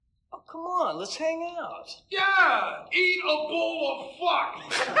Come on, let's hang out. Yeah, eat a bowl of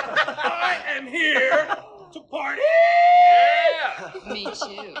fuck. I am here to party. Yeah. Me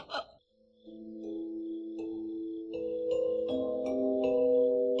too.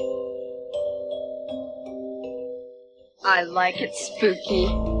 I like it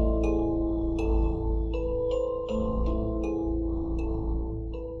spooky.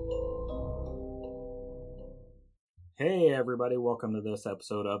 Hey everybody, welcome to this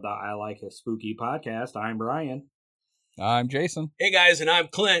episode of the I Like It Spooky podcast. I'm Brian. I'm Jason. Hey guys, and I'm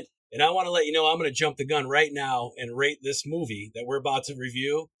Clint, and I want to let you know I'm going to jump the gun right now and rate this movie that we're about to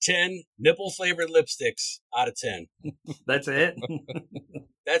review 10 nipple-flavored lipsticks out of 10. That's it?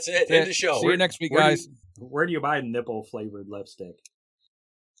 That's it. End the show. See you next week, guys. Where do you buy nipple-flavored lipstick?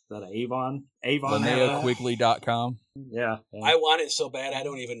 Is that Avon? LinneaQuigley.com. Yeah. I want it so bad I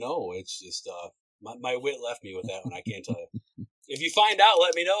don't even know. It's just, my wit left me with that one. I can't tell you. If you find out,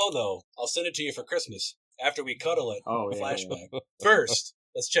 let me know, though. I'll send it to you for Christmas after we cuddle it. Oh, yeah. Flashback. First,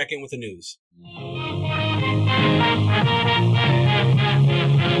 let's check in with the news.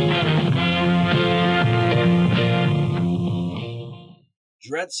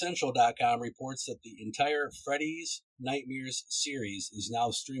 DreadCentral.com reports that the entire Freddy's Nightmares series is now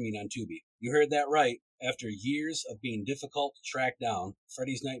streaming on Tubi. You heard that right. After years of being difficult to track down,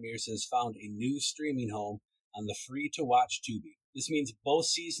 Freddy's Nightmares has found a new streaming home on the free-to-watch Tubi. This means both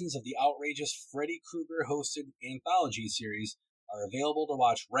seasons of the outrageous Freddy Krueger-hosted anthology series are available to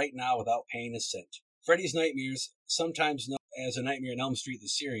watch right now without paying a cent. Freddy's Nightmares, sometimes known as A Nightmare on Elm Street, the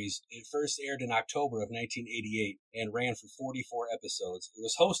series, it first aired in October of 1988 and ran for 44 episodes. It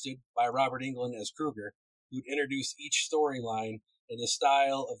was hosted by Robert Englund as Krueger, who'd introduce each storyline in the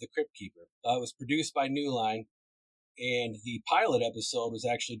style of the Crypt Keeper. It was produced by New Line, and the pilot episode was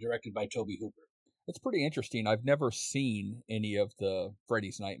actually directed by Tobe Hooper. It's pretty interesting. I've never seen any of the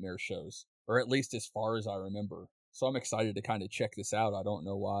Freddy's Nightmare shows, or at least as far as I remember. So I'm excited to kind of check this out. I don't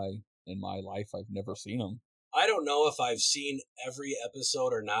know why in my life I've never seen them. I don't know if I've seen every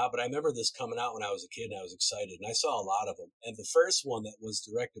episode or not, but I remember this coming out when I was a kid and I was excited, and I saw a lot of them. And the first one that was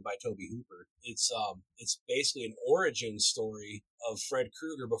directed by Tobe Hooper, it's basically an origin story of Fred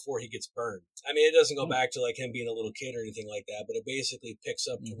Krueger before he gets burned. I mean, it doesn't go back to like him being a little kid or anything like that, but it basically picks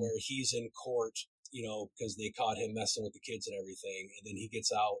up to where he's in court, you know, because they caught him messing with the kids and everything, and then he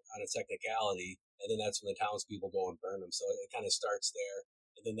gets out on a technicality, and then that's when the townspeople go and burn him. So it kind of starts there,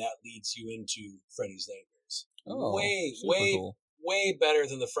 and then that leads you into Freddy's Nightmares. Oh, way cool. Way better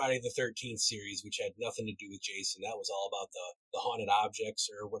than the Friday the 13th series, which had nothing to do with Jason. That was all about the haunted objects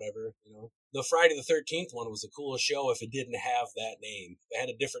or whatever, you know. The Friday the 13th one was the coolest show if it didn't have that name. If it had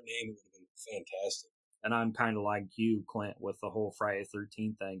a different name, it would have been fantastic. And I'm kind of like you, Clint, with the whole Friday the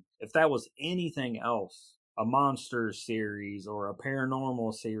 13th thing. If that was anything else, a monster series or a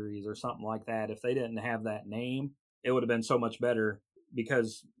paranormal series or something like that, if they didn't have that name, it would have been so much better.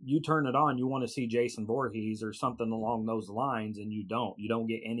 Because you turn it on, you want to see Jason Voorhees or something along those lines, and you don't. You don't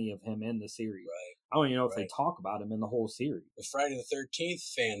get any of him in the series. Right. I don't even know if they talk about him in the whole series. The Friday the 13th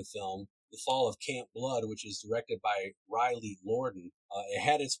fan film, The Fall of Camp Blood, which is directed by Riley Lorden, it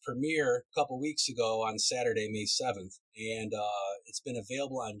had its premiere a couple weeks ago on Saturday, May 7th, and it's been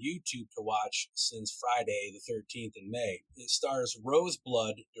available on YouTube to watch since Friday the 13th in May. It stars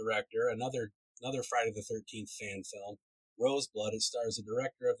Roseblood director, another Friday the 13th fan film, Roseblood. It stars the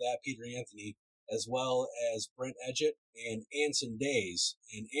director of that, Peter Anthony, as well as Brent Edgett and Anson Days.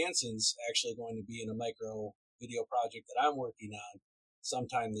 And Anson's actually going to be in a micro video project that I'm working on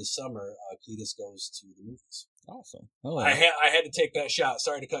sometime this summer. Cletus Goes to the Movies. Awesome. Oh, I had to take that shot.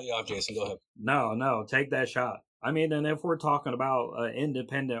 Sorry to cut you off, Jason. Go ahead. No, take that shot. I mean, and if we're talking about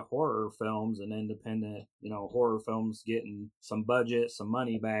independent horror films and independent, horror films getting some budget, some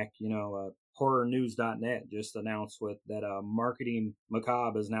money back, HorrorNews.net just announced that Marketing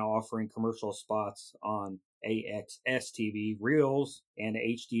Macabre is now offering commercial spots on AXS TV, Reels, and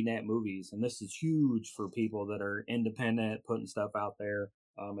HDNet movies. And this is huge for people that are independent, putting stuff out there.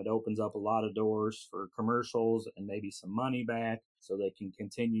 It opens up a lot of doors for commercials and maybe some money back so they can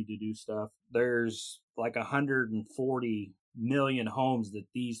continue to do stuff. There's like 140 million homes that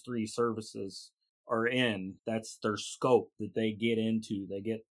these three services are in. That's their scope that they get into.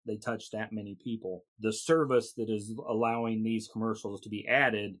 They touch that many people. The service that is allowing these commercials to be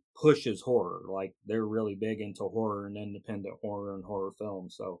added pushes horror. Like, they're really big into horror and independent horror and horror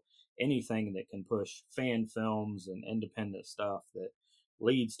films. So anything that can push fan films and independent stuff that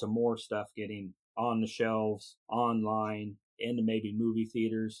leads to more stuff getting on the shelves, online, into maybe movie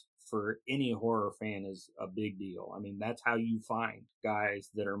theaters. for any horror fan is a big deal. I mean, that's how you find guys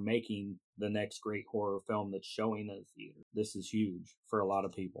that are making the next great horror film that's showing in the theater. This is huge for a lot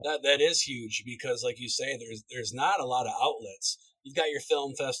of people. That is huge because, like you say, there's not a lot of outlets. You've got your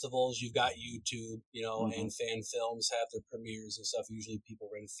film festivals, you've got YouTube, and fan films have their premieres and stuff. Usually people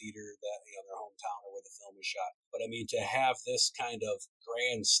rent a theater that, their hometown or where the film was shot. But I mean, to have this kind of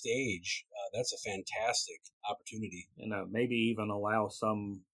grand stage, that's a fantastic opportunity. And maybe even allow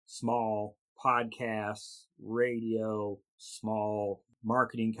some small podcasts, radio, small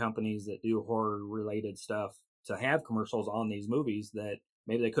marketing companies that do horror related stuff to have commercials on these movies that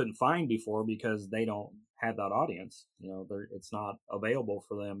maybe they couldn't find before because they don't have that audience. It's not available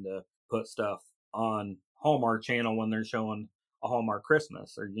for them to put stuff on Hallmark Channel when they're showing a Hallmark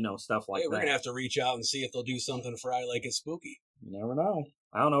Christmas or, stuff like that. We're going to have to reach out and see if they'll do something for I Like It Spooky. You never know.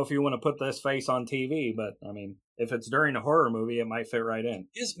 I don't know if you want to put this face on TV, but, I mean, if it's during a horror movie, it might fit right in.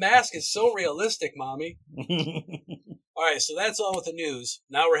 His mask is so realistic, Mommy. All right, so that's all with the news.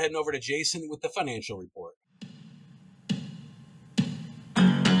 Now we're heading over to Jason with the financial report.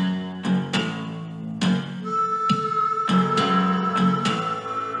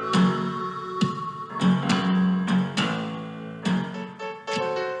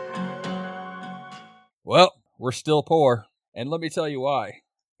 Well, we're still poor, and let me tell you why.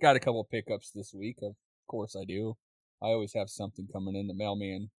 Got a couple pickups this week. Of course I do. I always have something coming in. The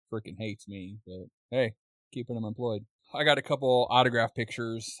mailman freaking hates me, but hey, keeping him employed. I got a couple autograph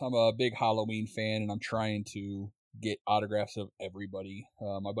pictures. I'm a big Halloween fan, and I'm trying to get autographs of everybody.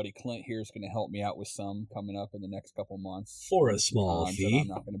 My buddy Clint here is going to help me out with some coming up in the next couple months. For a small fee. I'm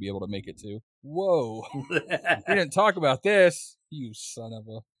not going to be able to make it to. Whoa. We didn't talk about this, you son of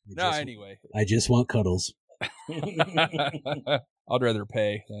a... Anyway. I just want cuddles. I'd rather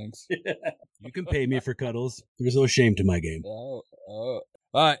pay, thanks. You can pay me for cuddles. There's no shame to my game.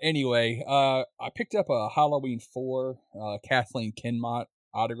 Anyway, I picked up a Halloween 4 Kathleen Kinmont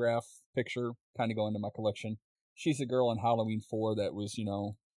autograph picture, kind of going to my collection. She's a girl in Halloween 4 that was,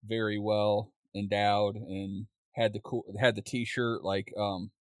 very well endowed and had the T-shirt like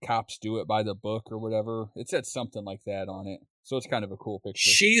cops do it by the book or whatever. It said something like that on it. So it's kind of a cool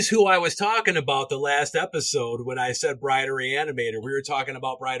picture. She's who I was talking about the last episode when I said Bride of Reanimator. We were talking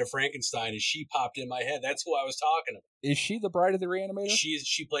about Bride of Frankenstein, and she popped in my head. That's who I was talking about. Is she the Bride of the Reanimator?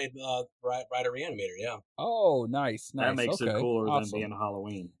 She played Bride of Reanimator, yeah. Oh, nice. That makes it cooler than being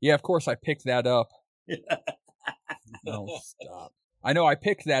Halloween. Yeah, of course I picked that up. No, stop. I know I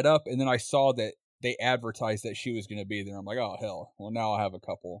picked that up, and then I saw that they advertised that she was going to be there. I'm like, oh, hell. Well, now I have a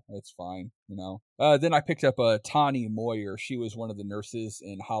couple. It's fine, Then I picked up Tawny Moyer. She was one of the nurses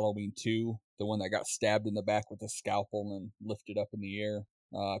in Halloween 2, the one that got stabbed in the back with a scalpel and lifted up in the air.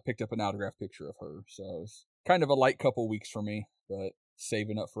 I picked up an autograph picture of her. So it was kind of a light couple weeks for me, but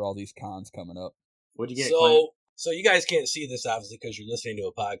saving up for all these cons coming up. What'd you get, Clint? So you guys can't see this, obviously, because you're listening to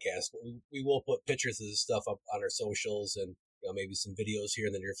a podcast, but we will put pictures of this stuff up on our socials and maybe some videos here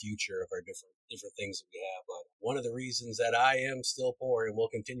in the near future of our different things that we have. But one of the reasons that I am still poor and will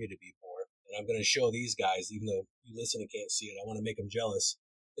continue to be poor, and I'm going to show these guys, even though you listen and can't see it, I want to make them jealous.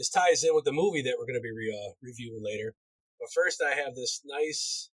 This ties in with the movie that we're going to be reviewing later. But first, I have this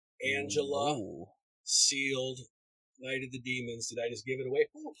nice Angela sealed Night of the Demons. Did I just give it away?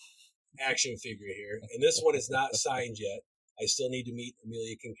 Ooh. Action figure here. And this one is not signed yet. I still need to meet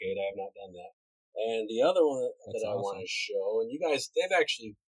Amelia Kincaid. I have not done that. And the other one that I want to show, and you guys, they've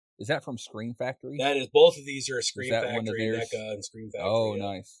actually... Is that from Scream Factory? That is, both of these are Scream Factory, NECA and Scream Factory. Oh,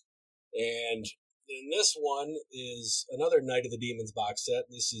 nice. And then this one is another Night of the Demons box set.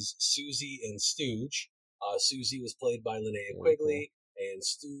 This is Susie and Stooge. Susie was played by Linnea Quigley, and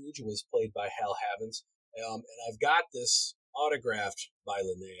Stooge was played by Hal Havens. And I've got this autographed by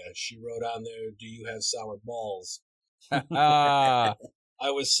Linnea. She wrote on there, "Do you have sour balls?" I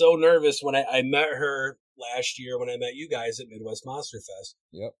was so nervous when I met her last year when I met you guys at Midwest Monster Fest.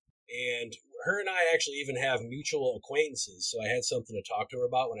 Yep. And her and I actually even have mutual acquaintances, so I had something to talk to her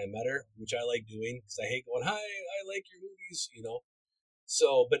about when I met her, which I like doing because I hate going, "Hi, I like your movies,"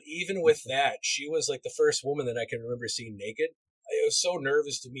 So, but even with that, she was like the first woman that I can remember seeing naked. I was so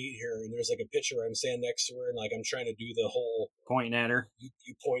nervous to meet her, and there's like a picture where I'm standing next to her, and like I'm trying to do the whole pointing at her.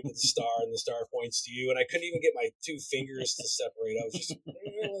 You point at the star, and the star points to you, and I couldn't even get my two fingers to separate. I was just,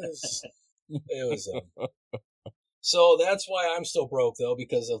 it was. So that's why I'm still broke though,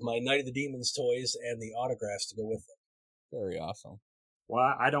 because of my Night of the Demons toys and the autographs to go with them. Very awesome.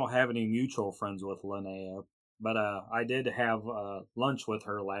 Well, I don't have any mutual friends with Linnea, but I did have lunch with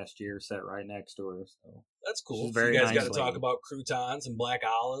her last year, sat right next to her. So that's cool. She's very you guys nice got to talk about croutons and black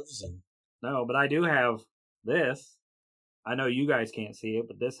olives and. No, but I do have this. I know you guys can't see it,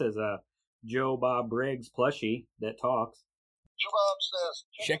 but this is a Joe Bob Briggs plushie that talks. Joe Bob says,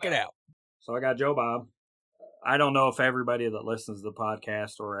 Check it out. So I got Joe Bob. I don't know if everybody that listens to the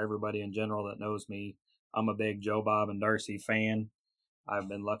podcast or everybody in general that knows me, I'm a big Joe Bob and Darcy fan. I've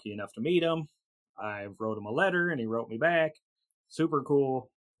been lucky enough to meet him. I wrote him a letter and he wrote me back. Super cool.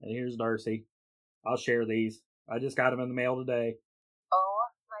 And here's Darcy. I'll share these. I just got them in the mail today. Oh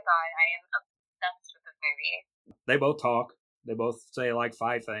my god, I am obsessed with this movie. They both talk. They both say like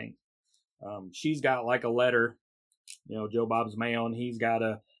 5 things. She's got like a letter, Joe Bob's mail, and he's got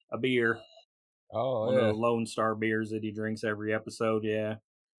a beer. Oh, One yeah. of the Lone Star beers that he drinks every episode, yeah.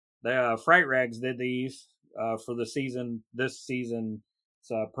 The Fright Rags did these for this season's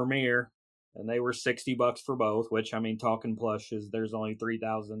premiere, and they were $60 for both, which, I mean, talking plushes, there's only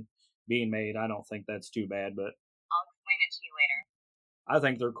 3,000 being made. I don't think that's too bad, but I'll explain it to you later. I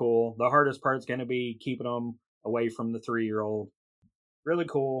think they're cool. The hardest part's going to be keeping them away from the 3-year-old. Really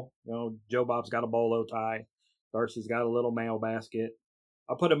cool. Joe Bob's got a bolo tie. Darcy's got a little mail basket.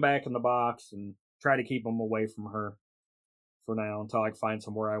 I'll put them back in the box and try to keep them away from her for now until I can find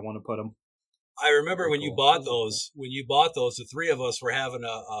somewhere I want to put them. I remember Very when you cool. bought those. When you bought those, the 3 of us were having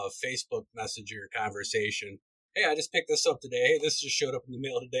a Facebook Messenger conversation. Hey, I just picked this up today. Hey, this just showed up in the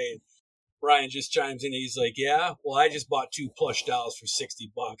mail today. Brian just chimes in. He's like, "Yeah, well, I just bought 2 plush dolls for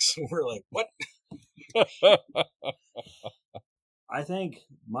 $60." We're like, "What?" I think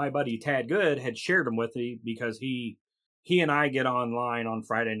my buddy Tad Good had shared them with me because he and I get online on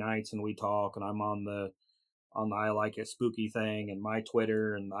Friday nights and we talk, and I'm on the I Like It Spooky thing and my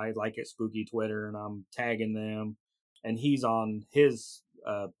Twitter and I Like It Spooky Twitter, and I'm tagging them, and he's on his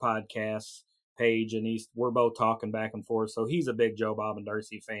podcast page, and we're both talking back and forth. So he's a big Joe Bob and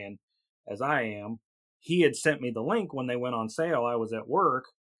Darcy fan, as I am. He had sent me the link when they went on sale. I was at work.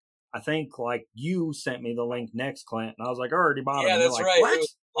 I think like you sent me the link next, Clint, and I was like, I already bought Yeah, them. that's like, right. It What?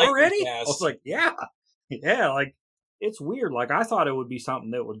 was lightning Already? fast. I was like, yeah. Like, it's weird. Like, I thought it would be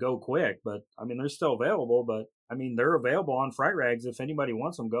something that would go quick, but I mean, they're still available. But I mean, they're available on Fright Rags. If anybody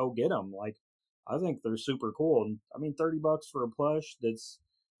wants them, go get them. Like, I think they're super cool. And I mean, $30 for a plush that's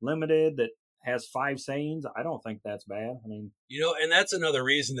limited, that has 5 sayings. I don't think that's bad. I mean, And that's another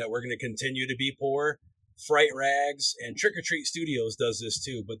reason that we're going to continue to be poor. Fright Rags and Trick or Treat Studios does this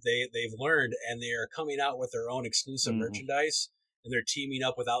too, but they've learned, and they are coming out with their own exclusive merchandise, and they're teaming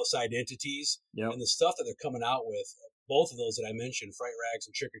up with outside entities. Yep. And the stuff that they're coming out with, both of those that I mentioned, Fright Rags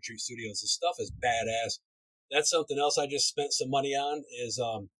and Trick or Treat Studios, the stuff is badass. That's something else I just spent some money on. Is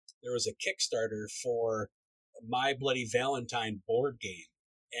there was a Kickstarter for My Bloody Valentine board game,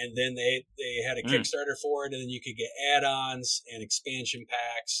 and then they had a Kickstarter for it, and then you could get add-ons and expansion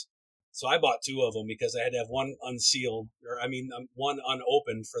packs. So I bought 2 of them because I had to have one unsealed, one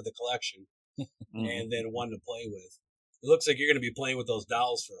unopened for the collection, and then one to play with. It looks like you're going to be playing with those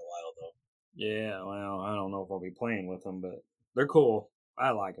dolls for a while, though. Yeah, well, I don't know if I'll be playing with them, but they're cool.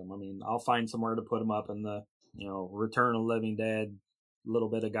 I like them. I mean, I'll find somewhere to put them up in the, Return of the Living Dead, a little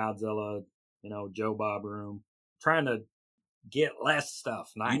bit of Godzilla, Joe Bob room. Trying to get less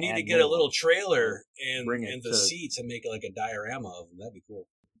stuff. You need to get a little trailer and the to seats and make it like a diorama of them. That'd be cool.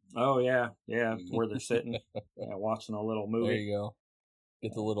 Oh, yeah, where they're sitting, watching a little movie. There you go.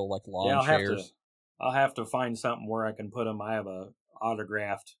 Get the little like lawn Yeah, chairs. I'll have to find something where I can put them. I have a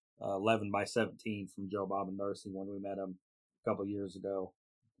autographed 11 by 17 from Joe Bob and Darcy when we met him a couple years ago.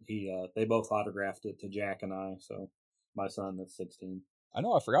 They both autographed it to Jack and I. So my son that's 16. I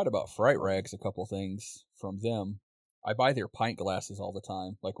know I forgot about Fright Rags, a couple things from them. I buy their pint glasses all the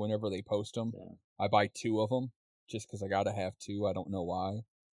time. Like whenever they post them, I buy 2 of them just because I got to have 2. I don't know why.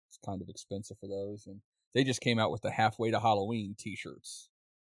 It's kind of expensive for those. And they just came out with the Halfway to Halloween t-shirts.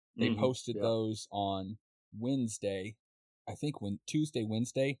 They posted those on Wednesday, I think Tuesday,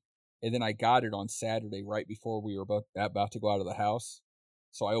 Wednesday. And then I got it on Saturday right before we were about to go out of the house.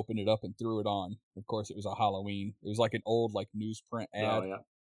 So I opened it up and threw it on. Of course, it was a Halloween. It was like an old like newsprint ad. Oh, yeah.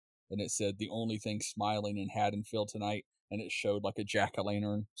 And it said, the only thing smiling in Haddonfield tonight. And it showed like a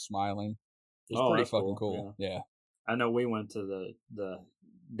jack-o'-lantern smiling. It was pretty that's fucking cool. Yeah. I know we went to the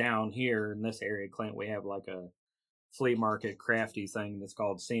down here in this area, Clint, we have like a flea market crafty thing that's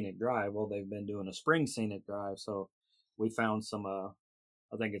called Scenic Drive. Well, they've been doing a spring Scenic Drive. So we found some, I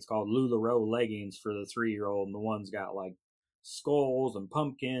think it's called LuLaRoe leggings for the 3-year-old. And the one's got like skulls and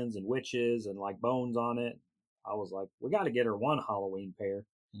pumpkins and witches and like bones on it. I was like, we got to get her one Halloween pair.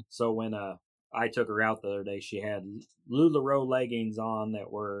 So when I took her out the other day, she had LuLaRoe leggings on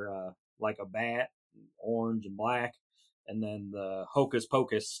that were like a bat, orange and black, and then the Hocus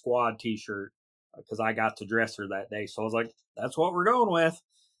Pocus squad t-shirt because I got to dress her that day. So I was like, that's what we're going with.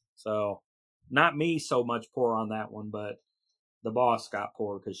 So not me so much poor on that one, but the boss got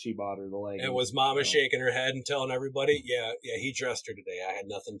poor because she bought her the leggings. And was Mama So- shaking her head and telling everybody, yeah, he dressed her today. I had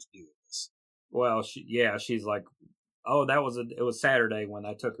nothing to do with this. Well, she's like, oh, it was Saturday when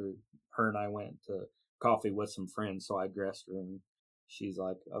I took her and I went to coffee with some friends, so I dressed her, and she's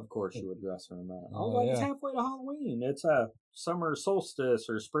like, of course you would dress her in that. I was like, it's halfway to Halloween. It's a summer solstice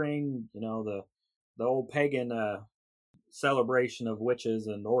or spring, the old pagan celebration of witches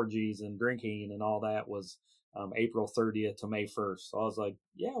and orgies and drinking and all that was April 30th to May 1st. So I was like,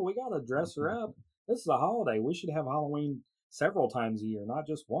 yeah, we got to dress her up. This is a holiday. We should have Halloween several times a year, not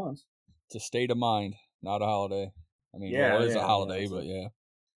just once. It's a state of mind, not a holiday. I mean, it is a holiday, but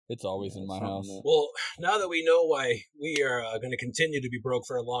it's always in my house. Well, now that we know why we are going to continue to be broke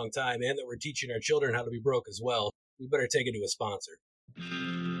for a long time and that we're teaching our children how to be broke as well, we better take it to a sponsor.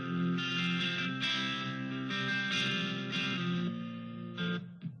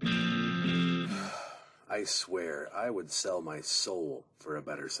 I swear, I would sell my soul for a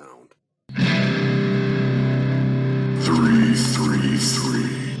better sound.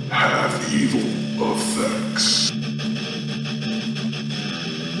 333 Half Evil Effects.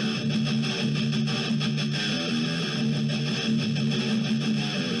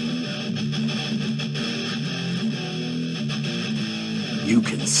 You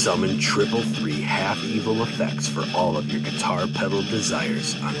can summon 333 Half Evil Effects for all of your guitar pedal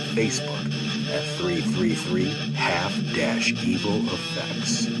desires on Facebook at 333 Half-Evil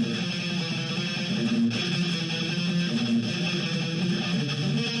Effects.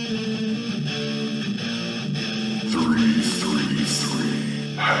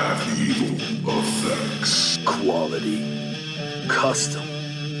 Half Evil Effects. Quality, custom,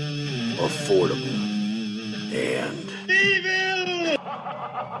 affordable, and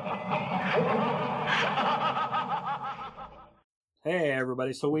Hey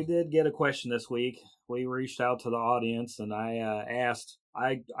everybody, so we did get a question this week. We reached out to the audience and I asked,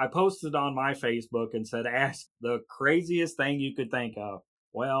 I posted on my Facebook and said, ask the craziest thing you could think of.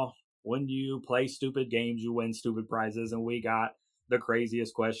 Well, when you play stupid games, you win stupid prizes, and we got the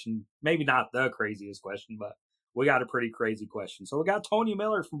craziest question. Maybe not the craziest question, but we got a pretty crazy question. So we got Tony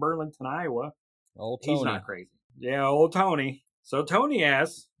Miller from Burlington, Iowa. Old Tony. He's not crazy. Yeah, old Tony. So Tony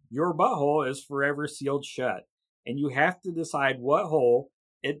asks, your butthole is forever sealed shut, and you have to decide what hole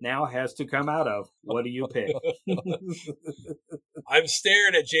it now has to come out of. What do you pick? I'm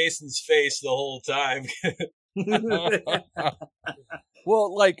staring at Jason's face the whole time.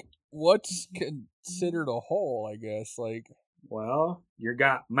 Well, like, what's considered a hole, I guess? Like, well, you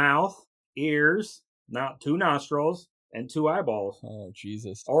got mouth, ears, not 2 nostrils, and 2 eyeballs. oh,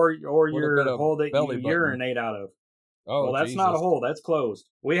 Jesus. Or about your a hole that belly you button? urinate out of. Oh, Well, that's Jesus. not a hole. That's closed.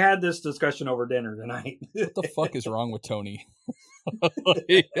 We had this discussion over dinner tonight. What the fuck is wrong with Tony?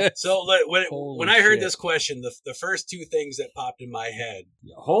 So when Holy I heard shit. this question, the first 2 things that popped in my head,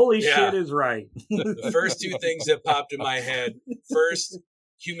 Holy Yeah. shit is right. the first 2 things that popped in my head, first,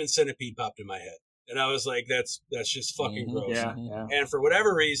 human centipede popped in my head. And I was like, that's just fucking Mhm. gross. Yeah, yeah. And for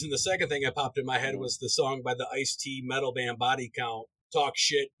whatever reason, the second thing that popped in my head was the song by the Ice-T metal band Body Count, Talk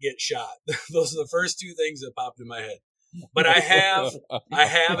Shit, Get Shot. Those are the first 2 things that popped in my head. But I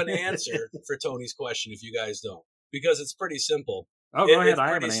have an answer for Tony's question if you guys don't. Because it's pretty simple. Oh, go ahead. It's I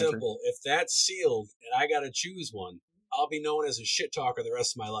have pretty an answer. simple. If that's sealed and I got to choose one, I'll be known as a shit talker the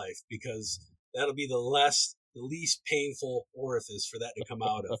rest of my life because that'll be the least painful orifice for that to come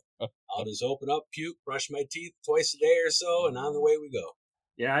out of. I'll just open up, puke, brush my teeth twice a day or so, and on the way we go.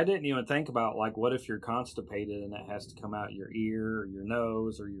 Yeah, I didn't even think about, like, what if you're constipated and it has to come out your ear or your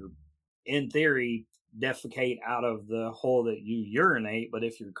nose or your, in theory, defecate out of the hole that you urinate. But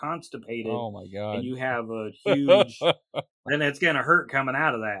if you're constipated Oh, my God. and you have a huge, then it's going to hurt coming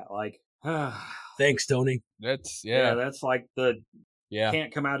out of that. Like, Thanks, Tony. That's, yeah, that's like yeah.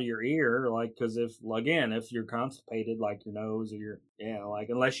 can't come out of your ear, like, because if you're constipated, like your nose or your, like,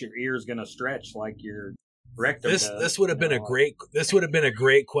 unless your ear's going to stretch like your rectum does, This would have been like, a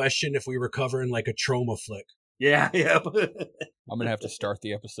great question if we were covering like a trauma flick. Yeah. I'm going to have to start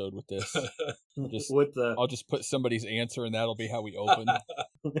the episode with this. Just, With the I'll just put somebody's answer, and that'll be how we open.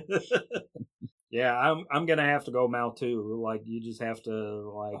 yeah, I'm gonna have to go mouth too. Like, you just have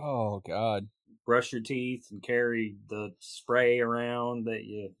to, like, Oh, God. brush your teeth and carry the spray around that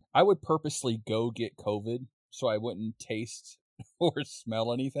you. I would purposely go get COVID so I wouldn't taste or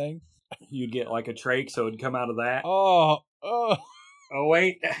smell anything. You'd get like a trach, so it'd come out of that. Oh, Oh,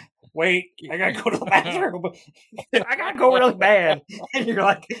 wait, I gotta go to the bathroom. I gotta go really bad. And you're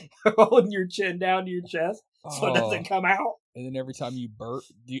like holding your chin down to your chest so it doesn't come out. And then every time you burp,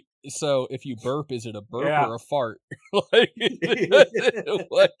 so if you burp, is it a burp Yeah. or a fart? Like,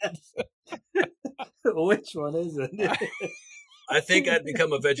 what? Which one is it? I think I'd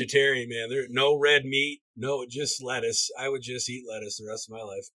become a vegetarian, man. There no red meat, no, just lettuce. I would just eat lettuce the rest of my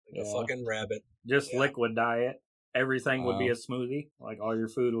life, like a fucking rabbit. Just liquid diet. Everything would be a smoothie. Like all your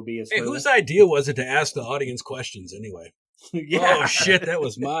food would be a smoothie. Hey, whose idea was it to ask the audience questions anyway? Oh shit, that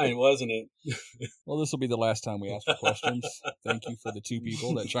was mine, wasn't it? Well, this will be the last time we ask for questions. Thank you for the 2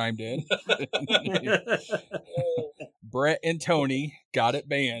 people that chimed in. Brett and Tony got it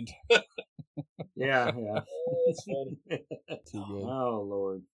banned. Yeah. That's funny. Too good. Oh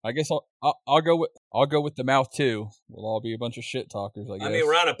Lord. I guess I'll go with the mouth too. We'll all be a bunch of shit talkers. I guess. I mean,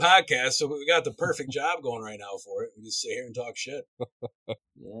 we're on a podcast, so we got the perfect job going right now for it. We just sit here and talk shit.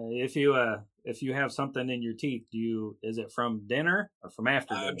 Yeah, if you have something in your teeth, is it from dinner or from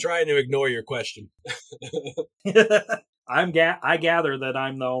after dinner? I'm trying to ignore your question. I gather that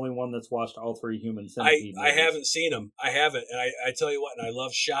I'm the only one that's watched all 3 Human Centipede I movies. haven't seen them. I haven't, and I tell you what, and I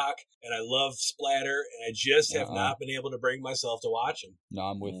love shock and I love splatter, and I just have not been able to bring myself to watch them. No,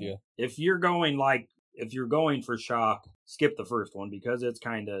 I'm with you. If you're going for shock, skip the first one because it's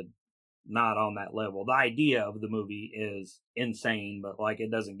kind of not on that level. The idea of the movie is insane, but like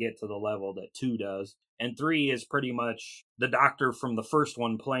it doesn't get to the level that 2 does. And 3 is pretty much the doctor from the first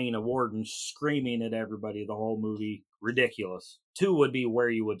one playing a warden screaming at everybody the whole movie. Ridiculous. 2 would be where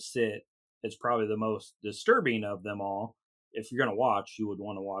you would sit. It's probably the most disturbing of them all. If you're going to watch, you would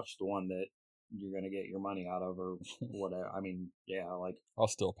want to watch the one that you're going to get your money out of or whatever. I mean, yeah, like... I'll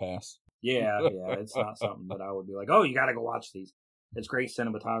still pass. Yeah, it's not something that I would be like, oh, you got to go watch these. It's great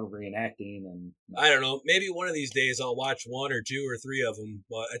cinematography and acting, and I don't know. Maybe one of these days I'll watch 1 or 2 or 3 of them.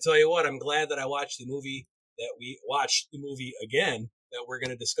 But I tell you what, I'm glad that I watched the movie again that we're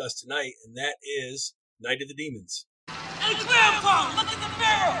going to discuss tonight, and that is Night of the Demons. Hey, Grandpa, look at the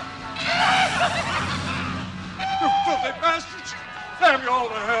mirror! You filthy bastards! Damn you all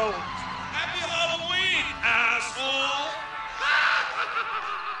to hell! Happy Halloween, asshole!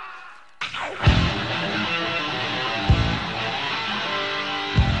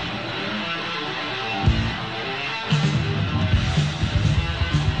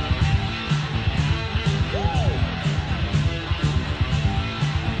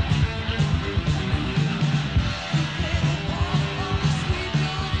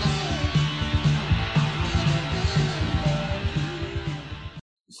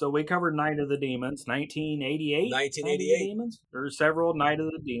 So we covered Night of the Demons, 1988. 1988. Demons. There's several Night of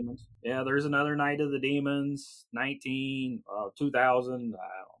the Demons. Yeah, there's another Night of the Demons, 2000.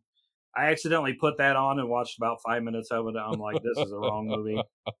 I accidentally put that on and watched about 5 minutes of it. I'm like, this is the wrong movie.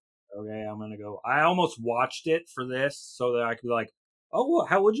 Okay, I'm gonna go. I almost watched it for this so that I could be like, oh, well,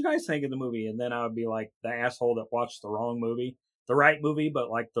 how would you guys think of the movie? And then I would be like the asshole that watched the wrong movie, the right movie,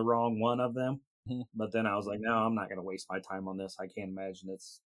 but like the wrong one of them. But then I was like, no, I'm not gonna waste my time on this. I can't imagine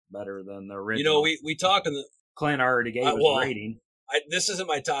it's better than the original. You know, we talk in the... Clint already gave us a rating. This isn't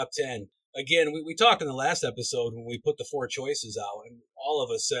my top 10. Again, we talked in the last episode when we put the 4 choices out, and all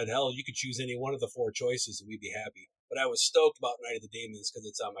of us said, hell, you could choose any one of the 4 choices and we'd be happy. But I was stoked about Night of the Demons because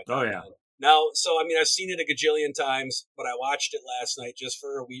it's on my top 10. Now, so, I mean, I've seen it a gajillion times, but I watched it last night just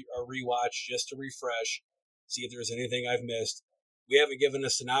for a rewatch, just to refresh, see if there's anything I've missed. We haven't given a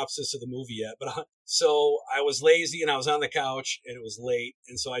synopsis of the movie yet, but so I was lazy and I was on the couch and it was late,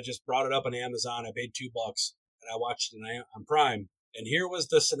 and so I just brought it up on Amazon. I paid $2 and I watched it on Prime. And here was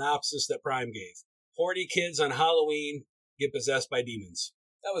the synopsis that Prime gave: horny kids on Halloween get possessed by demons.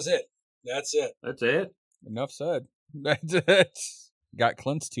 That was it. That's it. That's it. Enough said. That's it. Got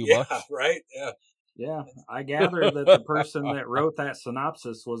Clint's $2. Yeah, right. Yeah. Yeah. I gather that the person that wrote that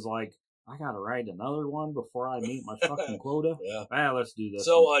synopsis was like, I gotta write another one before I meet my fucking quota. Yeah. Let's do this.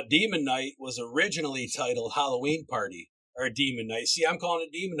 So, Demon Night was originally titled Halloween Party, or Demon Night. See, I'm calling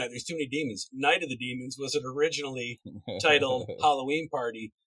it Demon Night. There's too many demons. Night of the Demons was originally titled Halloween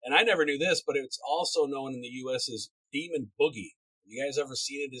Party, and I never knew this, but it's also known in the U.S. as Demon Boogie. You guys ever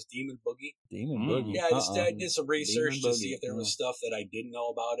seen it as Demon Boogie? Demon Boogie. Yeah, I did some research to see if there was stuff that I didn't know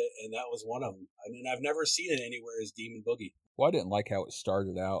about it, and that was one of them. I mean, I've never seen it anywhere as Demon Boogie. Well, I didn't like how it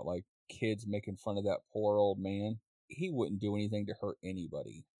started out, like kids making fun of that poor old man. He wouldn't do anything to hurt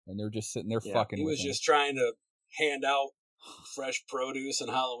anybody, and they're just sitting there fucking with him. He was just trying to hand out fresh produce on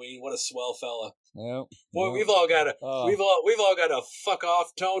Halloween. What a swell fella! Yep. Boy, we've all got a fuck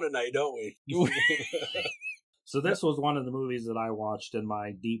off tone tonight, don't we? So this was one of the movies that I watched in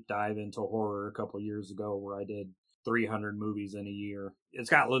my deep dive into horror a couple of years ago, where I did 300 movies in a year. It's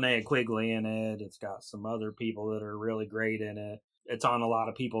got Linnea Quigley in it. It's got some other people that are really great in it. It's on a lot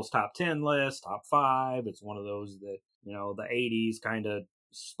of people's top 10 lists, top 5. It's one of those that, you know, the 80s kind of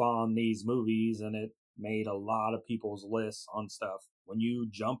spawned these movies, and it made a lot of people's lists on stuff. When you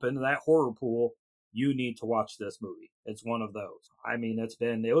jump into that horror pool, you need to watch this movie. It's one of those. I mean,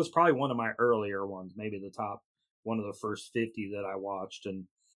 it was probably one of my earlier ones, maybe the top, one of the first 50 that I watched. And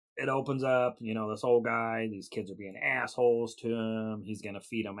it opens up, this old guy, these kids are being assholes to him. He's going to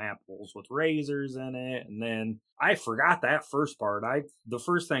feed them apples with razors in it. And then I forgot that first part. The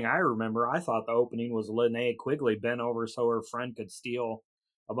first thing I remember, I thought the opening was Linnea Quigley bent over so her friend could steal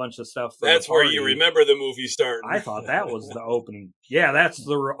a bunch of stuff. That's where you remember the movie starting. I thought that was the opening. Yeah, that's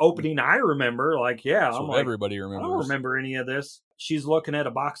the opening I remember. Like, yeah, so everybody remembers. I don't remember any of this. She's looking at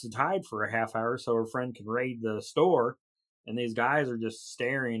a box of Tide for a half hour so her friend can raid the store. And these guys are just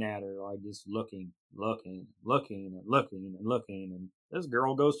staring at her, like just looking. And this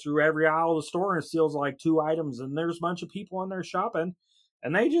girl goes through every aisle of the store and steals like 2 items. And there's a bunch of people in there shopping.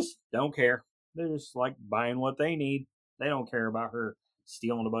 And they just don't care. They're just like buying what they need. They don't care about her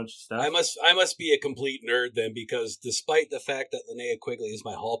stealing a bunch of stuff. I must be a complete nerd then, because despite the fact that Linnea Quigley is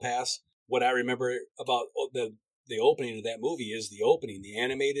my hall pass, what I remember about the opening of that movie is the opening, the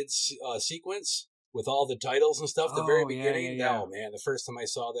animated sequence with all the titles and stuff. The very beginning. Yeah. Oh man, the first time I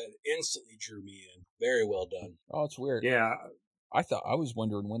saw that, instantly drew me in. Very well done. Oh, it's weird. Yeah. I was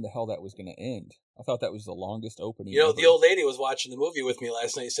wondering when the hell that was going to end. I thought that was the longest opening. The old lady was watching the movie with me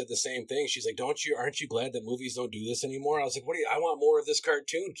last night. Said the same thing. She's like, aren't you glad that movies don't do this anymore? I was like, I want more of this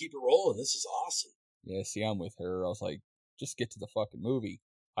cartoon. Keep it rolling. This is awesome. Yeah, see, I'm with her. I was like, just get to the fucking movie.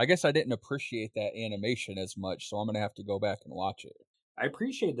 I guess I didn't appreciate that animation as much, so I'm going to have to go back and watch it. I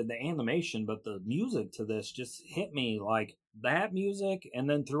appreciated the animation, but the music to this just hit me, like that music. And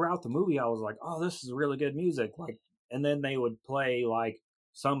then throughout the movie, I was like, oh, this is really good music. Like, and then they would play like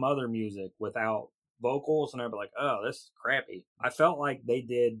some other music without vocals, and I'd be like, oh, this is crappy. I felt like they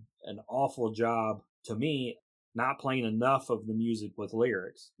did an awful job, to me, not playing enough of the music with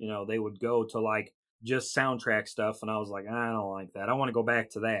lyrics. They would go to like just soundtrack stuff, and I was like, I don't like that. I want to go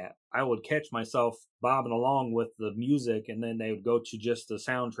back to that. I would catch myself bobbing along with the music, and then they would go to just the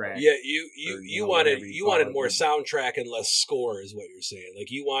soundtrack. Yeah, you wanted more soundtrack and less score, is what you're saying.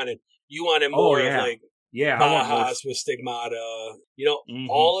 Like you wanted more of like Bajas with Stigmata.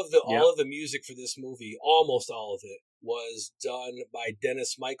 All of the music for this movie, almost all of it, was done by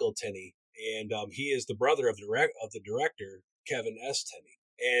Dennis Michael Tenney, and he is the brother of the director Kevin S. Tenney.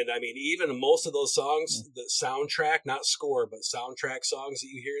 And I mean, even most of those songs, the soundtrack, not score, but soundtrack songs that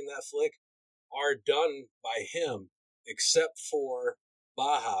you hear in that flick are done by him, except for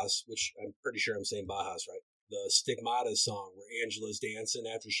Bajas, which I'm pretty sure I'm saying Bajas right. The Stigmata song where Angela's dancing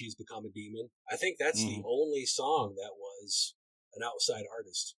after she's become a demon. I think that's the only song that was an outside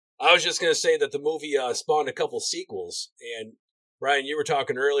artist. I was just going to say that the movie spawned a couple sequels. And Brian, you were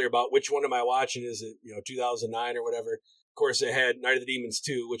talking earlier about which one am I watching? Is it 2009 or whatever? Of course, it had Night of the Demons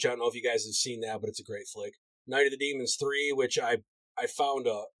 2, which I don't know if you guys have seen that, but it's a great flick. Night of the Demons 3, which I found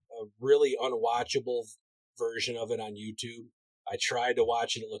a really unwatchable version of it on YouTube. I tried to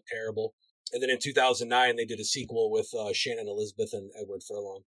watch it. It looked terrible. And then in 2009, they did a sequel with Shannon Elizabeth and Edward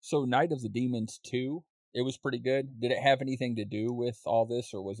Furlong. So Night of the Demons 2, it was pretty good. Did it have anything to do with all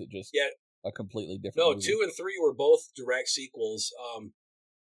this, or was it just a completely different movie? 2 and 3 were both direct sequels.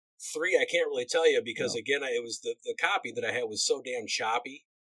 3, I can't really tell you because, again, it was the copy that I had was so damn choppy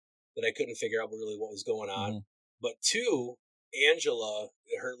that I couldn't figure out really what was going on. Mm-hmm. But 2, Angela,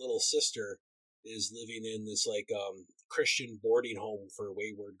 her little sister, is living in this like Christian boarding home for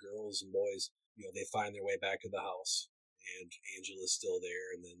wayward girls and boys. They find their way back to the house, and Angela's still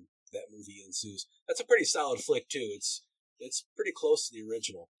there, and then that movie ensues. That's a pretty solid flick too. It's pretty close to the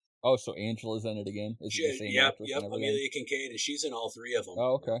original. Oh, so Angela's in it again? Is it the same actress? Yep. Amelia Kincaid, and she's in all 3 of them.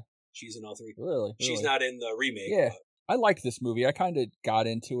 Oh, okay. She's in all 3. Really? She's not in the remake. Yeah. But I like this movie. I kind of got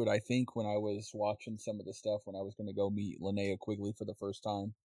into it, I think, when I was watching some of the stuff when I was going to go meet Linnea Quigley for the first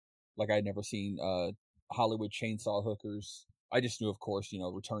time. Like, I'd never seen Hollywood Chainsaw Hookers. I just knew, of course,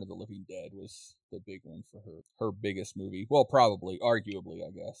 Return of the Living Dead was the big one for her. Her biggest movie. Well, probably, arguably, I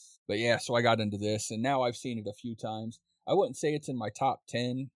guess. But yeah, so I got into this, and now I've seen it a few times. I wouldn't say it's in my top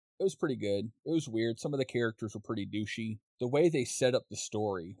 10. It was pretty good. It was weird. Some of the characters were pretty douchey. The way they set up the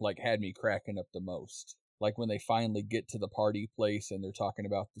story, had me cracking up the most. Like when they finally get to the party place and they're talking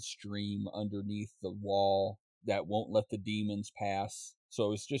about the stream underneath the wall that won't let the demons pass. So it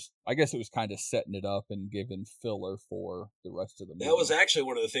was just, I guess it was kind of setting it up and giving filler for the rest of the movie. That was actually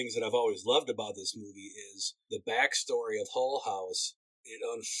one of the things that I've always loved about this movie is the backstory of Hull House. It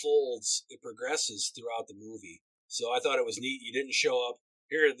unfolds, it progresses throughout the movie. So I thought it was neat. You didn't show up,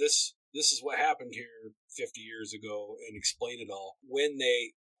 here, this is what happened here 50 years ago, and explain it all. When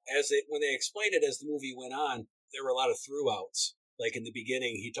they explained it as the movie went on, there were a lot of throughouts. Like in the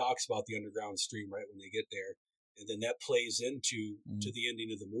beginning, he talks about the underground stream right when they get there. and then that plays into to the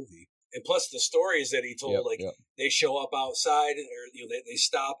ending of the movie. And plus the stories that he told, they show up outside, or they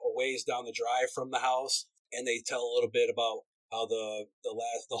stop a ways down the drive from the house, and they tell a little bit about how the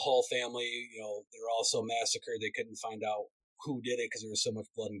Hull family, they're also massacred. They couldn't find out who did it because there was so much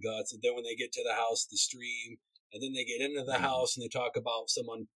blood and guts. And then when they get to the house, the stream, and then they get into the house and they talk about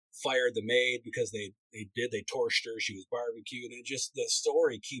someone fired the maid because they torched her. She was barbecued, and just the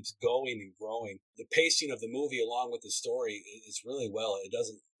story keeps going and growing. The pacing of the movie along with the story is really well. It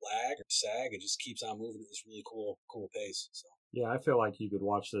doesn't lag or sag. It just keeps on moving at this really cool pace. So. Yeah, I feel like you could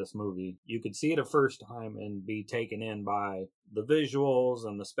watch this movie. You could see it a first time and be taken in by the visuals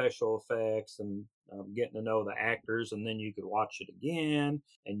and the special effects and getting to know the actors, and then you could watch it again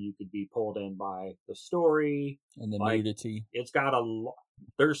and you could be pulled in by the story and the nudity. It's got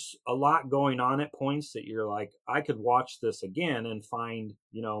there's a lot going on at points that you're like, I could watch this again and find,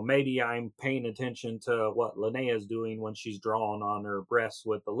 maybe I'm paying attention to what Linnea's doing when she's drawing on her breasts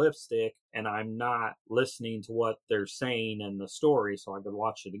with the lipstick, and I'm not listening to what they're saying in the story, so I could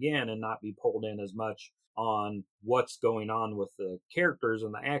watch it again and not be pulled in as much on what's going on with the characters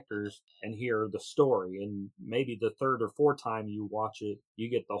and the actors and hear the story. And maybe the third or fourth time you watch it, you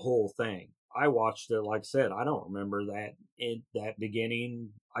get the whole thing. I watched it, like I said, I don't remember that in that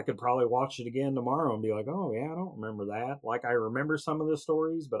beginning. I could probably watch it again tomorrow and be like, oh yeah, I don't remember that. Like, I remember some of the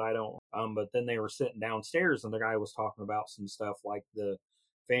stories, but I don't. But then they were sitting downstairs and the guy was talking about some stuff like the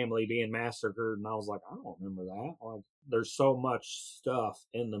family being massacred, and I was like, I don't remember that. Like, there's so much stuff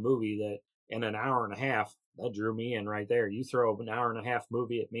in the movie that in an hour and a half, that drew me in right there. You throw an hour and a half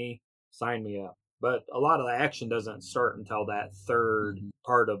movie at me, sign me up. But a lot of the action doesn't start until that third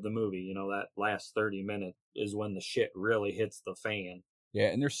part of the movie. That last 30 minutes is when the shit really hits the fan. Yeah,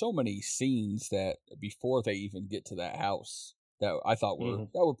 and there's so many scenes that before they even get to that house that I thought were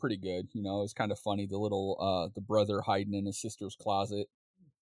pretty good. It's kind of funny, the little the brother hiding in his sister's closet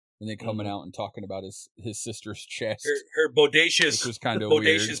and then coming out and talking about his sister's chest. Her bodacious, was kind of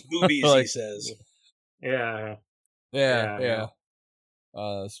bodacious weird. boobies, Like, he says. Yeah.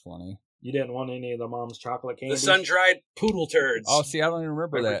 That's funny. You didn't want any of the mom's chocolate candy? The sun-dried poodle turds. Oh, see, I don't even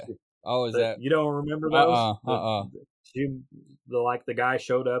remember that. Oh, is that? You don't remember those? The guy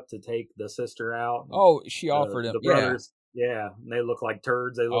showed up to take the sister out. Oh, she offered him. The brothers. Yeah, and they look like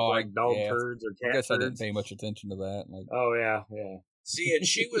turds. They look like dog turds or cat I guess turds. I didn't pay much attention to that. Oh, yeah. See, and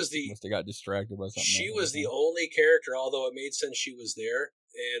she was the... Must have got distracted by something. She was the only character, although it made sense she was there.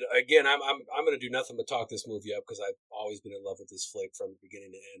 And again, I'm going to do nothing but talk this movie up because I've always been in love with this flick from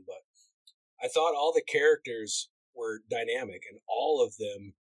beginning to end. But I thought all the characters were dynamic, and all of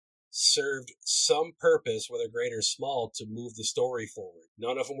them served some purpose, whether great or small, to move the story forward.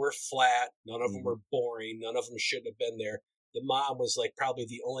 None of them were flat. None of them were boring. None of them shouldn't have been there. The mom was like probably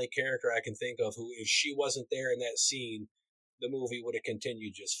the only character I can think of who, if she wasn't there in that scene, the movie would have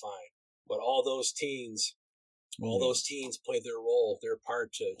continued just fine. But all those teens played their role, their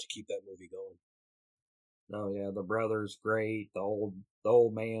part to keep that movie going. Oh yeah, the brother's great. The old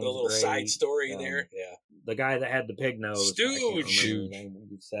man's the little great. Side story there, yeah. The guy that had the pig nose, Stooge. You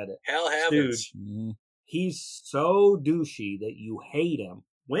said it. Hal Havins. Stooge. He's so douchey that you hate him.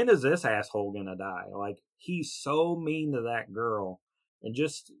 When is this asshole gonna die? Like, he's so mean to that girl, and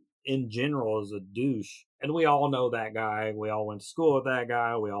just in general is a douche. And we all know that guy. We all went to school with that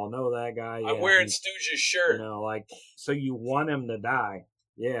guy. We all know that guy. I'm wearing Stooge's shirt. So you want him to die.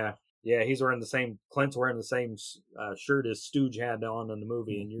 Yeah. Yeah, he's wearing Clint's wearing the same shirt as Stooge had on in the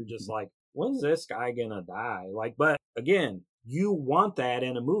movie, and you're just like, when's this guy gonna die? But again, you want that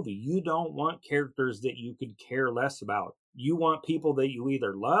in a movie. You don't want characters that you could care less about. You want people that you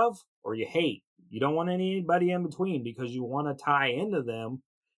either love or you hate. You don't want anybody in between, because you want to tie into them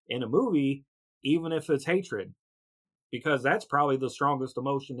in a movie, even if it's hatred. Because that's probably the strongest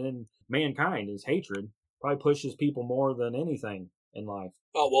emotion in mankind, is hatred. Probably pushes people more than anything in life.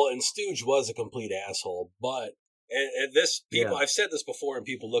 Oh, well, and Stooge was a complete asshole, but, and this, people, I've said this before and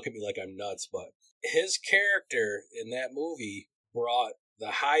people look at me like I'm nuts, but his character in that movie brought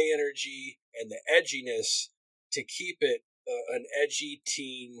the high energy and the edginess to keep it an edgy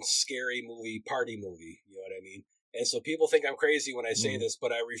teen, scary movie, party movie, you know what I mean? And so people think I'm crazy when I say this,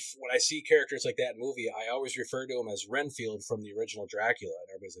 but when I see characters like that in movie, I always refer to him as Renfield from the original Dracula, and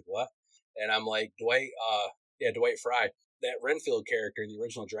everybody's like, what? And I'm like, Dwight Fry. That Renfield character in the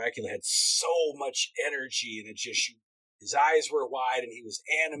original Dracula had so much energy, and his eyes were wide, and he was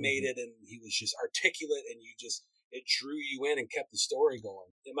animated, and he was just articulate, and it drew you in and kept the story going.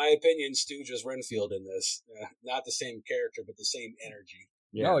 In my opinion, Stooge was Renfield in this. Not the same character, but the same energy.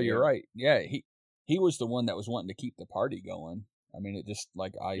 Yeah, no, you're right. Yeah, he was the one that was wanting to keep the party going. I mean, it just,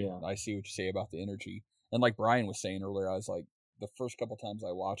 I see what you say about the energy. And like Brian was saying earlier, I was like, the first couple times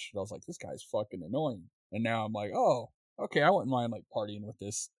I watched it, I was like, this guy's fucking annoying. And now I'm like, oh, okay, I wouldn't mind like partying with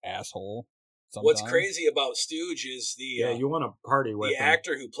this asshole. Sometime. What's crazy about Stooge is the you want to party with the him.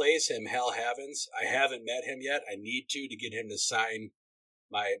 actor who plays him, Hal Havens. I haven't met him yet. I need to get him to sign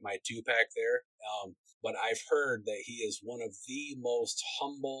my 2-pack there. But I've heard that he is one of the most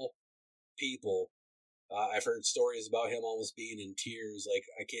humble people. I've heard stories about him almost being in tears, like,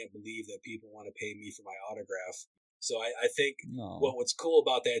 I can't believe that people want to pay me for my autograph. So I think what's cool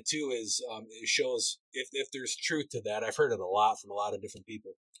about that, too, is it shows, if there's truth to that, I've heard it a lot from a lot of different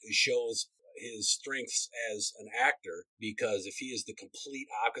people, it shows his strengths as an actor, because if he is the complete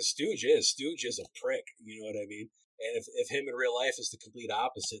opposite, Stooge is a prick, you know what I mean? And if him in real life is the complete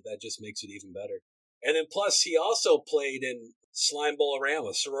opposite, that just makes it even better. And then plus, he also played in Slime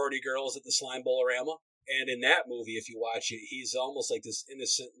Bowl-O-Rama, Sorority Girls at the Slime Bowl-O-Rama. And in that movie, if you watch it, he's almost like this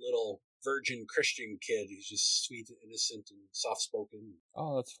innocent little virgin Christian kid. He's just sweet and innocent and soft-spoken.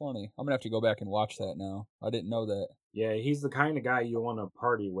 Oh, that's funny. I'm going to have to go back and watch that now. I didn't know that. Yeah, he's the kind of guy you want to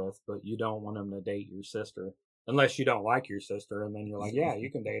party with, but you don't want him to date your sister. Unless you don't like your sister, and then you're like, yeah,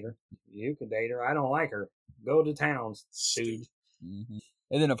 you can date her. You can date her. I don't like her. Go to town, dude. Mm-hmm.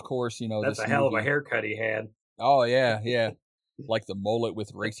 And then, of course, that's a hell of a haircut he had. Oh, yeah. Like the mullet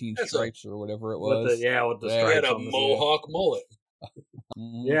with racing stripes or whatever it was. With the stripes. He had a mohawk mullet.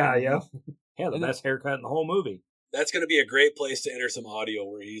 Yeah. The best haircut in the whole movie. That's going to be a great place to enter some audio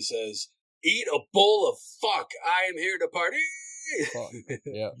where he says, "Eat a bowl of fuck. I am here to party." Fuck.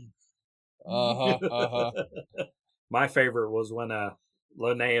 Yeah. My favorite was when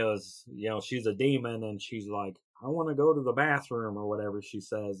Linnea's, she's a demon and she's like, I want to go to the bathroom or whatever she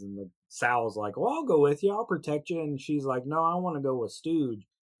says. And Sal's like, well, I'll go with you. I'll protect you. And she's like, no, I want to go with Stooge.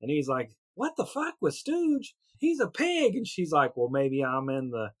 And he's like, what the fuck with Stooge? He's a pig. And she's like, well, maybe I'm in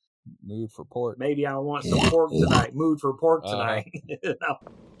the mood for pork. Maybe I want some pork tonight. Mood for pork tonight.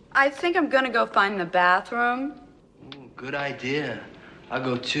 I think I'm going to go find the bathroom. Ooh, good idea. I'll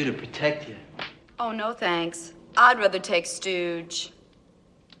go too to protect you. Oh, no thanks. I'd rather take Stooge.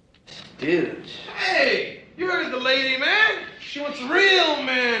 Stooge? Hey! You heard the lady, man. She wants a real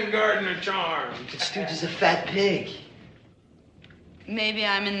man gardener charm. But Stooge is a fat pig. Maybe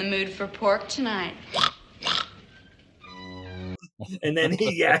I'm in the mood for pork tonight. And then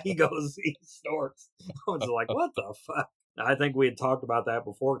he goes, he snorts. I was like, what the fuck? I think we had talked about that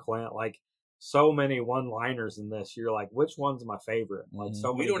before, Clint. Like, so many one-liners in this. You're like, which one's my favorite? Like,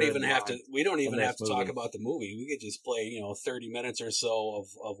 so we don't even have to. We don't even have to talk about the movie. We could just play, 30 minutes or so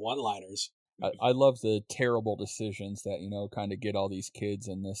of one-liners. I love the terrible decisions that, kind of get all these kids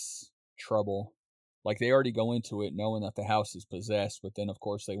in this trouble. Like, they already go into it knowing that the house is possessed, but then, of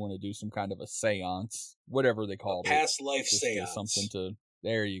course, they want to do some kind of a seance, whatever they call it. Past life seance. Something to,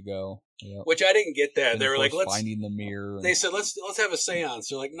 there you go. Yep. Which I didn't get that. And they were like, let's. Finding the mirror. They said, let's have a seance.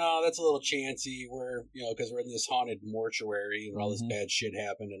 They're like, no, that's a little chancy. We're, because we're in this haunted mortuary and all this bad shit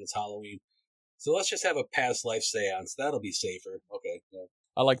happened and it's Halloween. So let's just have a past life seance. That'll be safer. Okay. Yeah.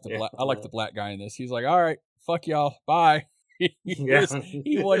 I like the black guy in this. He's like, all right, fuck y'all, bye.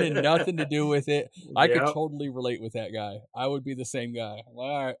 He wanted nothing to do with it. I could totally relate with that guy. I would be the same guy. I'm like,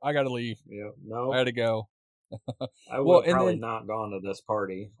 all right, I gotta leave. Yeah, no, I gotta go. I would have probably not gone to this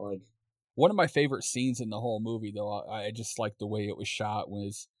party. Like, one of my favorite scenes in the whole movie, though, I just like the way it was shot.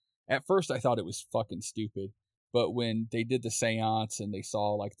 Was at first I thought it was fucking stupid, but when they did the seance and they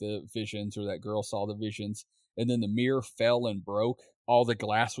saw like the visions, or that girl saw the visions, and then the mirror fell and broke. All the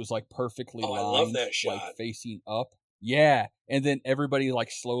glass was like perfectly lined, I love that shot. Like facing up. Yeah, and then everybody like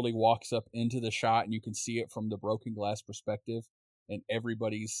slowly walks up into the shot, and you can see it from the broken glass perspective, and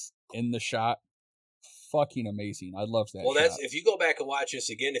everybody's in the shot. Fucking amazing! I love that. Well, shot. that's if you go back and watch this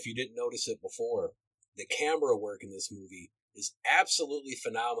again, if you didn't notice it before, the camera work in this movie is absolutely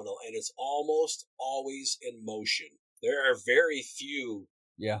phenomenal, and it's almost always in motion. There are very few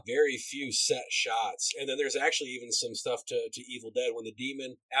set shots. And then there's actually even some stuff to Evil Dead when the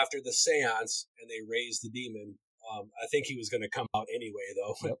demon, after the seance and they raise the demon, I think he was going to come out anyway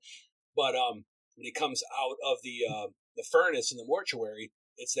though. Yep. But when he comes out of the furnace in the mortuary,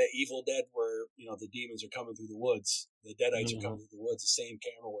 it's that Evil Dead where, the demons are coming through the woods. The Deadites are coming through the woods, the same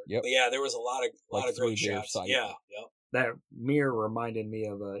camera work. Yep. But yeah, there was a lot of great shots. Yeah, yep. That mirror reminded me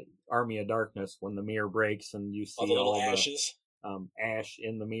of Army of Darkness when the mirror breaks and you see the little ashes. Ash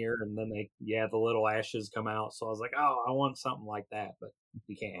in the mirror, and then the little ashes come out. So I was like, oh, I want something like that, but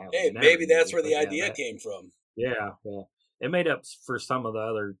you can't have it. Hey, maybe that's where the idea came from. Yeah. It made up for some of the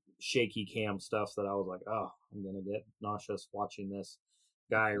other shaky cam stuff that I was like, oh, I'm gonna get nauseous watching this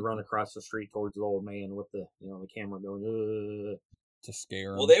guy run across the street towards the old man with the the camera going. Ugh. to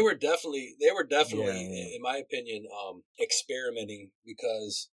scare them. Well, they were definitely, Yeah. in my opinion, experimenting,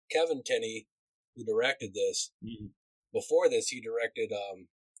 because Kevin Tenney, who directed this, before this he directed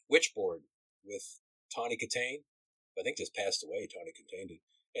Witchboard with Tawny Katane. I think just passed away. Tawny Katane did.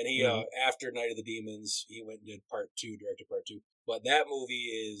 And he, after Night of the Demons, he went and did directed part 2. But that movie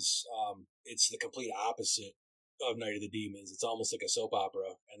is, it's the complete opposite of Night of the Demons. It's almost like a soap opera,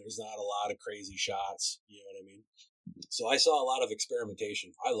 and there's not a lot of crazy shots. You know what I mean? So I saw a lot of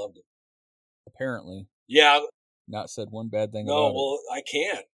experimentation. I loved it. Apparently. Yeah. Not said one bad thing about No, it. well, I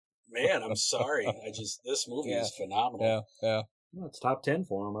can't. Man, I'm sorry. This movie is phenomenal. Yeah. Well, it's top 10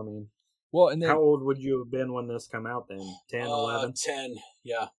 for him. I mean, well, and then, how old would you have been when this come out then? 10, 11? 10,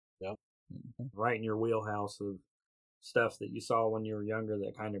 yeah. Yep. Right in your wheelhouse of stuff that you saw when you were younger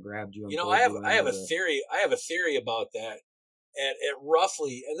that kind of grabbed you. And You know, pulled I have you a into theory. I have a theory about that. At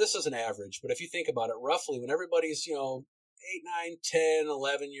roughly, and this is an average, but if you think about it, roughly when everybody's, 8, 9, 10,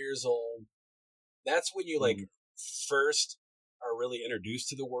 11 years old, that's when you like first are really introduced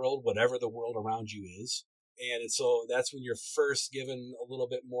to the world, whatever the world around you is. And so that's when you're first given a little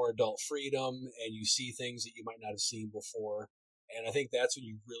bit more adult freedom, and you see things that you might not have seen before. And I think that's when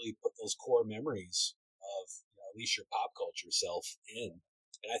you really put those core memories of at least your pop culture self in.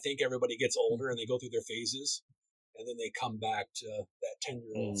 And I think everybody gets older and they go through their phases, and then they come back to that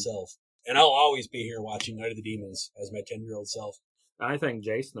 10-year-old self. And I'll always be here watching Night of the Demons as my 10-year-old self. I think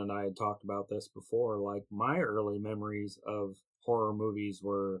Jason and I had talked about this before. Like, my early memories of horror movies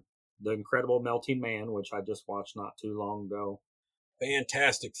were The Incredible Melting Man, which I just watched not too long ago.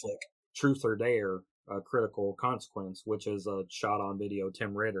 Fantastic flick. Truth or Dare, A Critical Consequence, which is a shot on video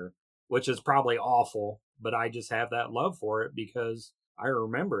Tim Ritter, which is probably awful, but I just have that love for it because I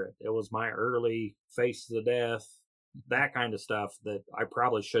remember it. It was my early Faces of Death, that kind of stuff that I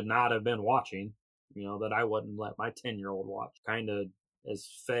probably should not have been watching, that I wouldn't let my 10-year-old watch. Kind of is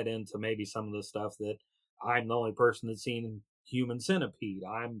fed into maybe some of the stuff that I'm the only person that's seen Human Centipede.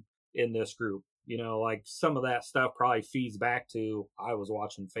 I'm in this group. Like some of that stuff probably feeds back to I was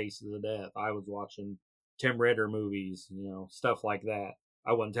watching Faces of Death. I was watching Tim Ritter movies, stuff like that.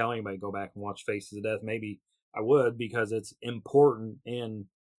 I wouldn't tell anybody to go back and watch Faces of Death. Maybe I would because it's important in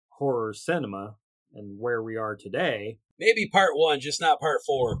horror cinema and where we are today. Maybe part 1, just not part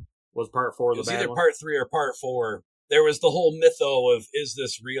 4. Was part 4 the bad one? It was either part 3 or part 4. There was the whole mytho of, is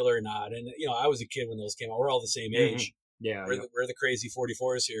this real or not? And, I was a kid when those came out. We're all the same age. Yeah. We're the crazy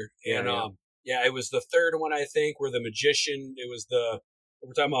 44s here. And, yeah. It was the third one, I think, where the magician,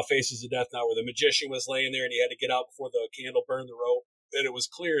 we're talking about Faces of Death now, where the magician was laying there and he had to get out before the candle burned the rope. And it was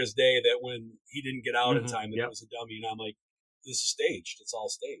clear as day that when he didn't get out in time, that it was a dummy. And I'm like, this is staged. It's all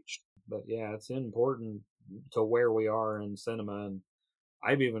staged. But yeah, it's important to where we are in cinema. And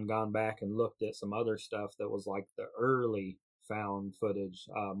I've even gone back and looked at some other stuff that was like the early found footage.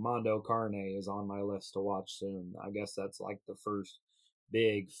 Mondo Carne is on my list to watch soon. I guess that's like the first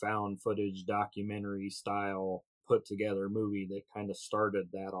big found footage documentary style put together movie that kind of started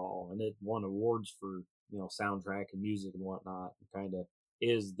that all. And it won awards for, soundtrack and music and whatnot. It kind of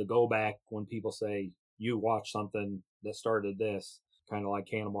is the go back when people say you watch something that started this, kind of like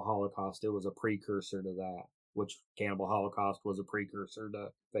Cannibal Holocaust. It was a precursor to that, which Cannibal Holocaust was a precursor to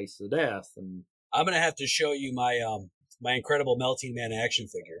Faces of Death. And I'm going to have to show you my my Incredible Melting Man action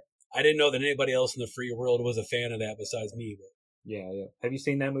figure. I didn't know that anybody else in the free world was a fan of that besides me. But yeah. Have you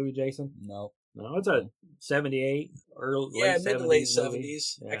seen that movie, Jason? No, it's a 78 mid to late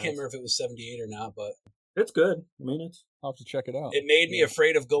 70s. Yeah, I can't remember if it was 78 or not, but it's good. I mean, I'll have to check it out. It made me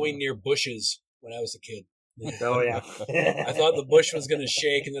afraid of going near bushes when I was a kid. Oh yeah. I thought the bush was going to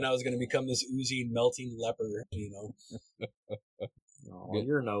shake and then I was going to become this oozing, melting leper, Oh,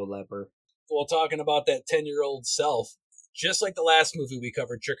 you're no leper. Well, talking about that 10-year-old self, just like the last movie we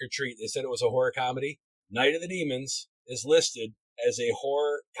covered, Trick or Treat, they said it was a horror comedy. Night of the Demons is listed as a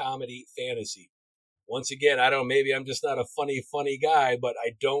horror comedy fantasy. Once again, I don't know, maybe I'm just not a funny guy, but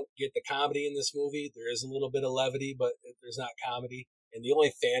I don't get the comedy in this movie. There is a little bit of levity, but there's not comedy. And the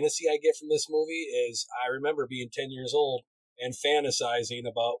only fantasy I get from this movie is I remember being 10 years old and fantasizing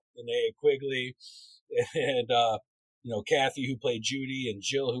about Linnea Quigley and, Kathy, who played Judy, and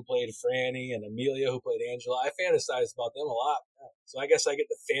Jill, who played Franny, and Amelia, who played Angela. I fantasized about them a lot. So I guess I get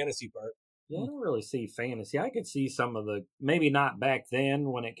the fantasy part. Yeah, I don't really see fantasy. I could see some of the, maybe not back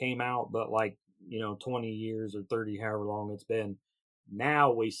then when it came out, but like, 20 years or 30, however long it's been.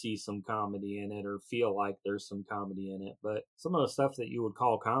 Now we see some comedy in it or feel like there's some comedy in it. But some of the stuff that you would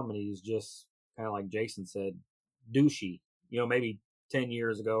call comedy is just kind of like Jason said, douchey. Maybe 10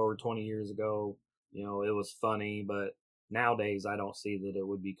 years ago or 20 years ago, it was funny. But nowadays I don't see that it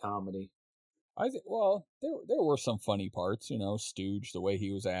would be comedy. Well, there were some funny parts, Stooge, the way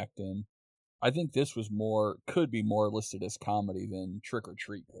he was acting. I think this was could be more listed as comedy than Trick or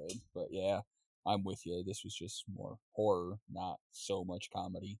Treat could. But yeah, I'm with you. This was just more horror, not so much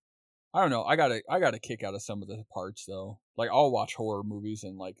comedy. I don't know. I got a kick out of some of the parts though. Like I'll watch horror movies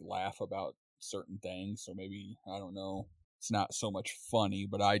and like laugh about certain things. So maybe, I don't know, it's not so much funny,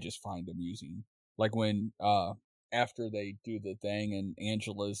 but I just find amusing. Like when after they do the thing and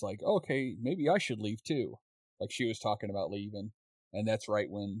Angela's like, okay, maybe I should leave too. Like she was talking about leaving. And that's right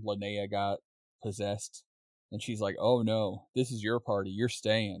when Linnea got possessed. And she's like, oh no, this is your party. You're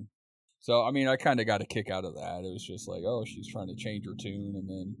staying. So, I mean, I kind of got a kick out of that. It was just like, oh, she's trying to change her tune. And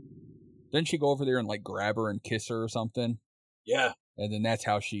then didn't she go over there and like grab her and kiss her or something? Yeah. And then that's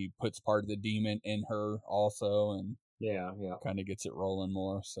how she puts part of the demon in her also. And yeah. Kind of gets it rolling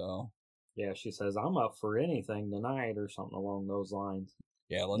more. So. Yeah, she says, I'm up for anything tonight or something along those lines.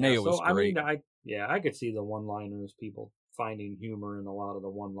 Yeah, Linnea was great. I mean, I could see the one-liners, people finding humor in a lot of the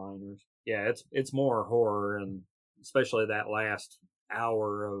one-liners. Yeah, it's more horror, and especially that last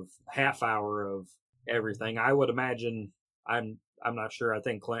half hour of everything. I would imagine, I'm not sure, I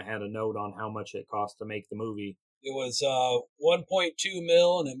think Clint had a note on how much it cost to make the movie. It was 1.2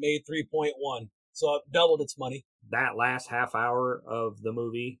 mil and it made 3.1, so it doubled its money. That last half hour of the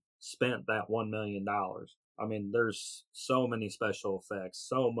movie spent that $1 million. I mean, there's so many special effects,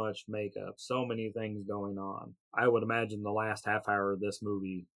 so much makeup, so many things going on. I would imagine the last half hour of this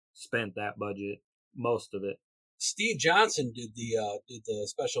movie spent that budget, most of it. Steve Johnson did the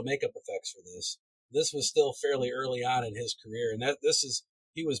special makeup effects for this. This was still fairly early on in his career, and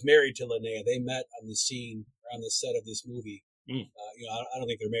he was married to Linnea. They met on the scene or on the set of this movie. I don't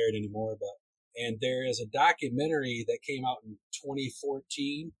think they're married anymore, and there is a documentary that came out in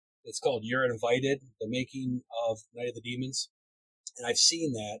 2014. It's called You're Invited, the making of Night of the Demons. And I've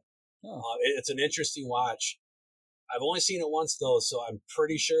seen that. Oh. It's an interesting watch. I've only seen it once, though, so I'm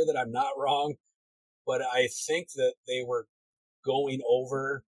pretty sure that I'm not wrong. But I think that they were going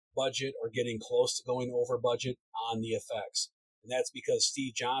over budget or getting close to going over budget on the effects. And that's because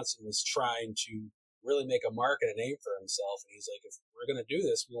Steve Johnson was trying to really make a mark and a name for himself. And he's like, if we're going to do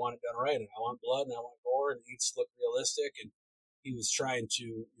this, we want it done right. And I want blood and I want gore and it needs to look realistic. And he was trying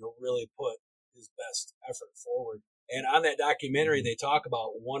to really put his best effort forward. And on that documentary, they talk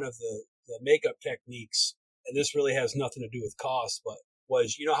about one of the makeup techniques, and this really has nothing to do with cost, but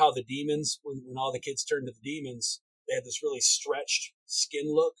was, how the demons, when all the kids turned to the demons, they had this really stretched skin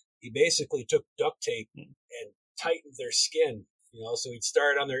look. He basically took duct tape and tightened their skin, so he'd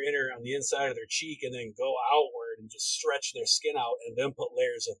start on the inside of their cheek and then go outward and just stretch their skin out and then put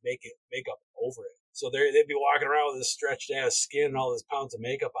layers of makeup over it. So they'd be walking around with this stretched ass skin and all this pounds of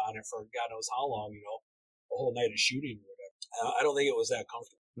makeup on it for God knows how long, a whole night of shooting or whatever. I don't think it was that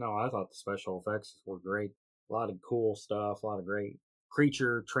comfortable. No, I thought the special effects were great. A lot of cool stuff, a lot of great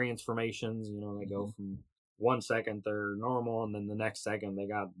creature transformations. They go from 1 second they're normal, and then the next second they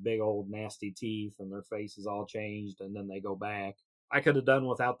got big old nasty teeth and their faces all changed, and then they go back. I could have done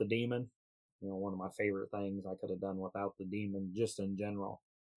without the demon. One of my favorite things I could have done without the demon, just in general.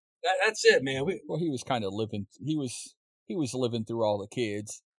 That's it, man. Well, he was kind of living. He was living through all the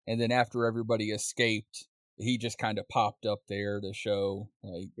kids, and then after everybody escaped, he just kind of popped up there to show,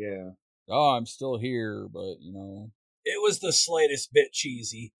 like, oh, I'm still here, but it was the slightest bit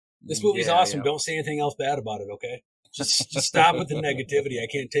cheesy. This movie's awesome. Yeah. Don't say anything else bad about it, okay? Just stop with the negativity. I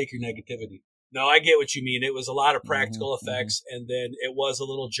can't take your negativity. No, I get what you mean. It was a lot of practical effects, and then it was a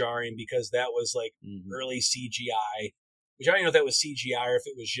little jarring because that was like early CGI. Which I don't know if that was CGI or if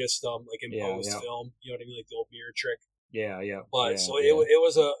it was just like imposed film. You know what I mean, like the old mirror trick. Yeah. But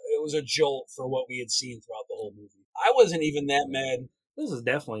it was a jolt for what we had seen throughout the whole movie. I wasn't even that mad. This is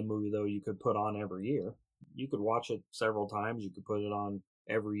definitely a movie though you could put on every year. You could watch it several times. You could put it on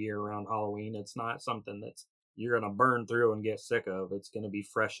every year around Halloween. It's not something that's you're gonna burn through and get sick of. It's gonna be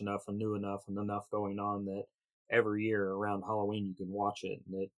fresh enough and new enough and enough going on that every year around Halloween you can watch it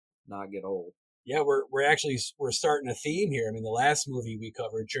and it not get old. Yeah, we're starting a theme here. I mean, the last movie we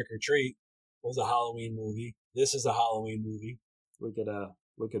covered, Trick or Treat, was a Halloween movie. This is a Halloween movie. We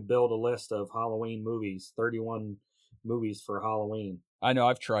could build a list of Halloween movies, 31 movies for Halloween. I know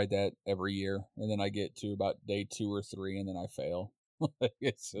I've tried that every year, and then I get to about day 2 or 3, and then I fail.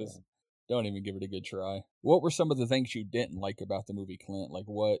 It's just don't even give it a good try. What were some of the things you didn't like about the movie, Clint? Like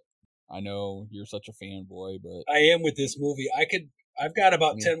what? I know you're such a fanboy, but I am with this movie. I've got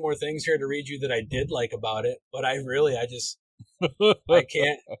about 10 more things here to read you that I did like about it, but I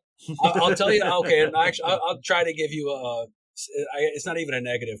can't. I'll tell you. Okay, actually, I'll try to give you it's not even a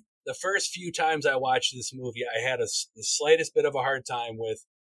negative. The first few times I watched this movie, I had the slightest bit of a hard time with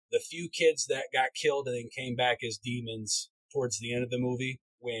the few kids that got killed and then came back as demons towards the end of the movie,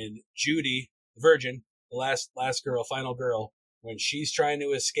 when Judy, the virgin, the last girl, final girl, when she's trying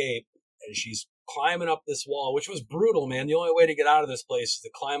to escape and she's climbing up this wall, which was brutal, man. The only way to get out of this place is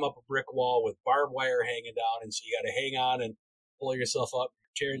to climb up a brick wall with barbed wire hanging down, and so you got to hang on and pull yourself up,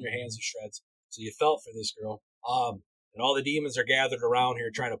 tearing your hands to shreds. So you felt for this girl. And all the demons are gathered around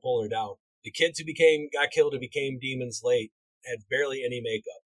here trying to pull her down. The kids who got killed and became demons late had barely any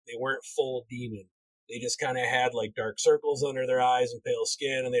makeup. They weren't full demon. They just kind of had like dark circles under their eyes and pale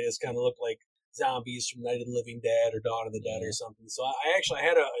skin, and they just kind of looked like zombies from Night of the Living Dead or Dawn of the Dead or something. So I actually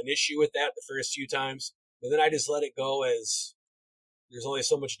had an issue with that the first few times, but then I just let it go as there's only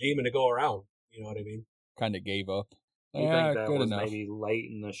so much demon to go around. You know what I mean? Kind of gave up. You think that was enough. Maybe late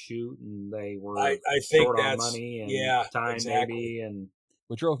in the shoot, and they were I think short that's, on money and time, exactly. maybe. And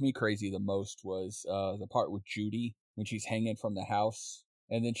what drove me crazy the most was the part with Judy when she's hanging from the house,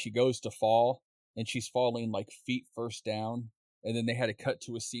 and then she goes to fall, and she's falling like feet first down, and then they had to cut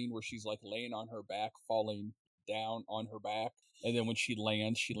to a scene where she's like laying on her back, falling down on her back, and then when she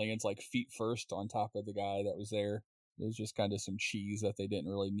lands like feet first on top of the guy that was there. It was just kind of some cheese that they didn't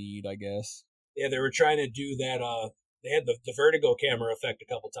really need, I guess. Yeah, they were trying to do that. They had the vertigo camera effect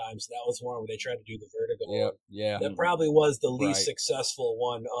a couple times. That was one where they tried to do the vertigo. Yeah. That probably was the least successful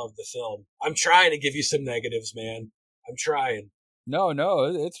one of the film. I'm trying to give you some negatives, man. I'm trying. No,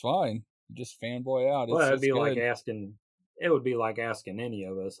 it's fine. Just fanboy out. Well, it'd be like asking. It would be like asking any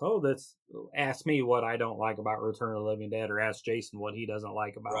of us. Ask me what I don't like about Return of the Living Dead, or ask Jason what he doesn't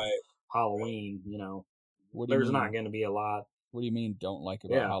like about Halloween. You know, there's not going to be a lot. What do you mean don't like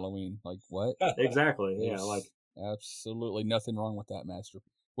about Halloween? Like what? Exactly. Yeah, like. Absolutely nothing wrong with that masterpiece.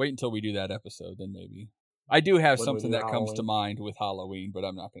 Wait until we do that episode, then maybe. I do have something that comes to mind with Halloween, but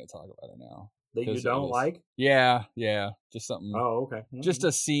I'm not going to talk about it now. That you don't like? Yeah. Just something. Oh, okay. Just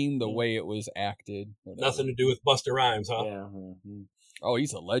a scene, the way it was acted. Whatever. Nothing to do with Busta Rhymes, huh? Yeah. Oh,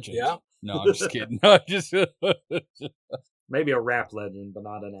 he's a legend. Yeah? No, I'm just kidding. No, just maybe a rap legend, but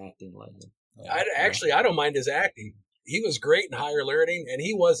not an acting legend. I don't mind his acting. He was great in Higher Learning, and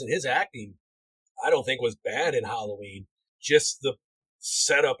he wasn't his acting. I don't think was bad in Halloween. Just the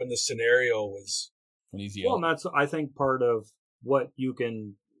setup and the scenario was when he's young. Well, that's I think part of what you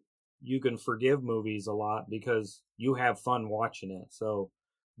can forgive movies a lot because you have fun watching it. So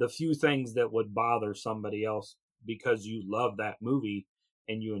the few things that would bother somebody else because you love that movie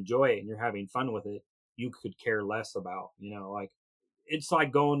and you enjoy it and you're having fun with it, you could care less about. You know, like it's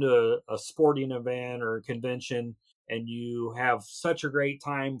like going to a sporting event or a convention and you have such a great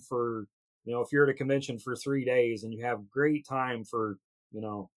time for. You know, if you're at a convention for 3 days and you have great time for,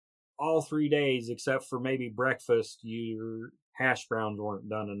 all 3 days except for maybe breakfast, your hash browns weren't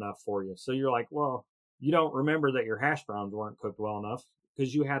done enough for you. So you're like, well, you don't remember that your hash browns weren't cooked well enough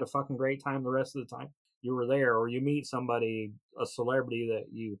because you had a fucking great time the rest of the time you were there. Or you meet somebody, a celebrity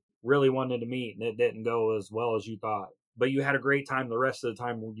that you really wanted to meet and it didn't go as well as you thought. But you had a great time the rest of the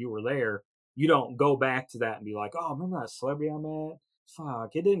time when you were there. You don't go back to that and be like, oh, remember that celebrity I met?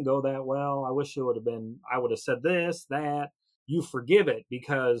 Fuck, it didn't go that well. I wish it would have been, I would have said this, that. You forgive it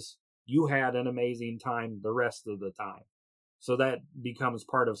because you had an amazing time the rest of the time. So that becomes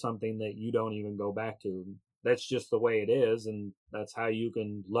part of something that you don't even go back to. That's just the way it is. And that's how you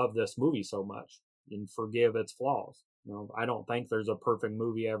can love this movie so much and forgive its flaws. I don't think there's a perfect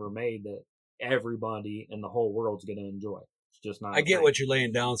movie ever made that everybody in the whole world's going to enjoy. It's just not. I get what you're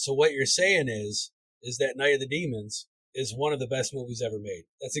laying down. So what you're saying is that Night of the Demons is one of the best movies ever made.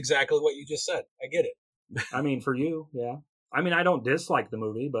 That's exactly what you just said. I get it. I mean, for you, yeah. I mean, I don't dislike the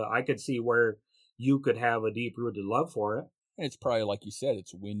movie, but I could see where you could have a deep-rooted love for it. It's probably, like you said,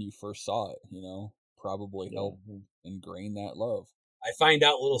 it's when you first saw it, probably helped ingrain that love. I find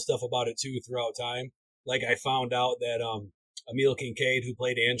out little stuff about it, too, throughout time. Like, I found out that Emil Kincaid, who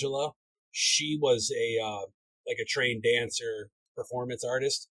played Angela, she was a trained dancer, performance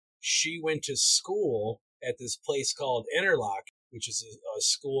artist. She went to school at this place called Interlochen, which is a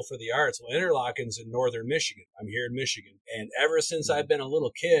school for the arts. Well, Interlochen's in northern Michigan. I'm here in Michigan. And ever since I've been a little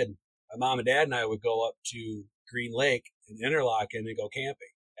kid, my mom and dad and I would go up to Green Lake in Interlochen and go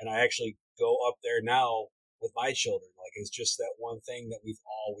camping. And I actually go up there now with my children. Like, it's just that one thing that we've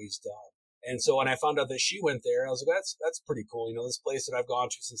always done. And so when I found out that she went there, I was like, that's pretty cool. This place that I've gone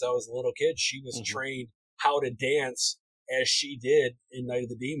to since I was a little kid, she was trained how to dance as she did in Night of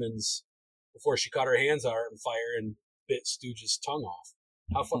the Demons before she caught her hands on fire and bit Stooge's tongue off.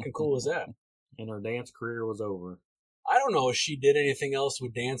 How fucking cool is that? And her dance career was over. I don't know if she did anything else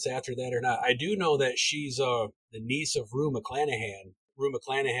with dance after that or not. I do know that she's the niece of Rue McClanahan. Rue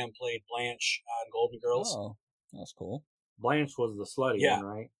McClanahan played Blanche on Golden Girls. Oh, that's cool. Blanche was the slutty one,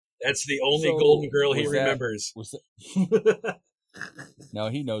 right? That's the only So, Golden Girl he was that- remembers. No,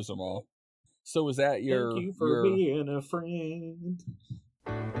 he knows them all. So was that your... Thank you for your being a friend.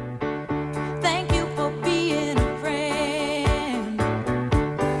 Thank you for being a friend.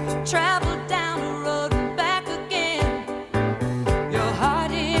 Travel down the road and back again. Your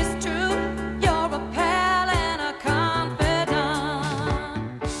heart is true. You're a pal and a confidant.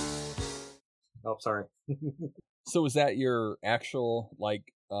 Oh, sorry. So was that your actual,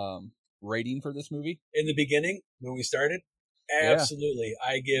 like, rating for this movie? In the beginning, when we started, Yeah. absolutely.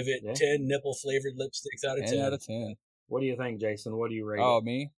 I give it Yeah. 10 nipple-flavored lipsticks out of 10. 10 out of 10. What do you think, Jason? What do you rate Oh, it?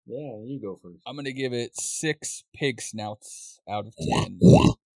 me? Yeah, you go first. I'm going to give it 6 pig snouts out of 10.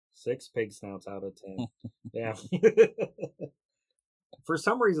 6 pig snouts out of 10. Yeah. For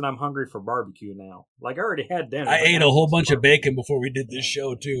some reason, I'm hungry for barbecue now. Like, I already had dinner. I but ate now a whole it's bunch of barbecue. bacon before we did this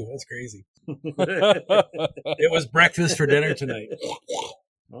show, too. That's crazy. It was breakfast for dinner tonight.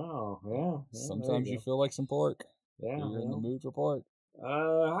 Oh, yeah. Sometimes you feel like some pork. Yeah. You're in the well. mood for pork.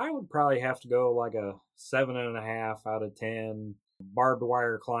 I would probably have to go like a 7.5 out of 10. Barbed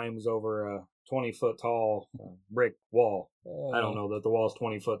wire climbs over a 20-foot tall brick wall. I don't know that the wall's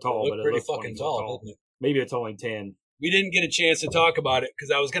 20 foot tall, It but looked it pretty looks 20 fucking foot tall, didn't it? Maybe it's only 10. We didn't get a chance to talk about it because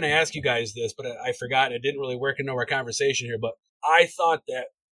I was going to ask you guys this, but I forgot. It didn't really work into our conversation here. But I thought that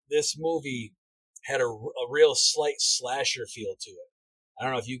this movie had a real slight slasher feel to it. I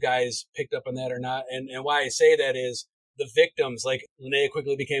don't know if you guys picked up on that or not. And why I say that is the victims, like Linnea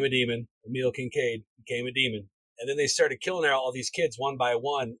quickly became a demon. Emil Kincaid became a demon. And then they started killing all these kids one by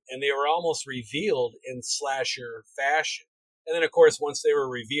one. And they were almost revealed in slasher fashion. And then, of course, once they were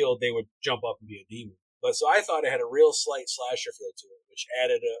revealed, they would jump up and be a demon. But so I thought it had a real slight slasher feel to it, which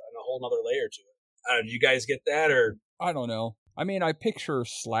added a whole nother layer to it. Did you guys get that? Or I don't know. I mean, I picture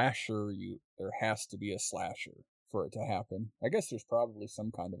slasher, there has to be a slasher for it to happen. I guess there's probably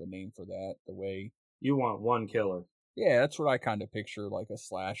some kind of a name for that, the way... You want one killer. Yeah, that's what I kind of picture, like a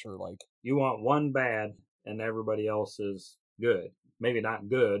slasher, like... You want one bad and everybody else is good. Maybe not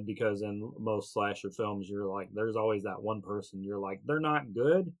good, because in most slasher films, you're like, there's always that one person. You're like, they're not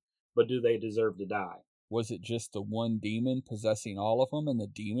good, but do they deserve to die? Was it just the one demon possessing all of them, and the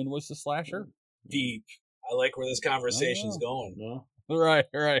demon was the slasher? deep. I like where this conversation's going. Yeah. Right.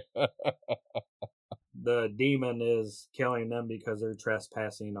 The demon is killing them because they're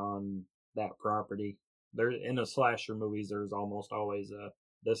trespassing on that property. There, in the slasher movies, there's almost always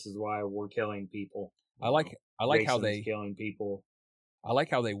this is why we're killing people. I like how Jason's they killing people. I like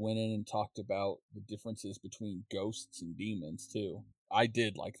how they went in and talked about the differences between ghosts and demons too. I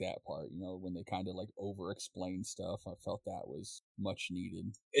did like that part, when they kind of like over-explained stuff. I felt that was much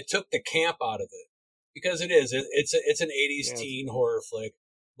needed. It took the camp out of it, because it's an 80s teen horror flick,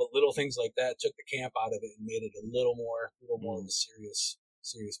 but little things like that took the camp out of it and made it a little more of a serious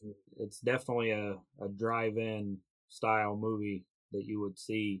movie. It's definitely a drive-in style movie that you would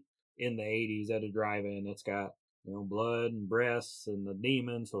see in the 80s at a drive-in. It's got blood and breasts and the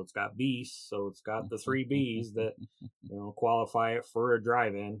demon, so it's got beasts, so it's got the 3 Bs that qualify it for a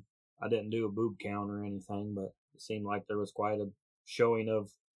drive-in. I didn't do a boob count or anything, but it seemed like there was quite a showing of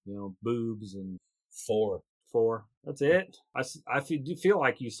boobs. And 4. That's it. I do feel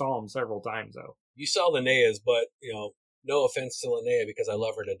like you saw them several times though. You saw Linnea's, but no offense to Linnea, because I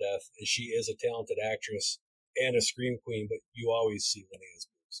love her to death, and she is a talented actress and a scream queen, but you always see Linnea's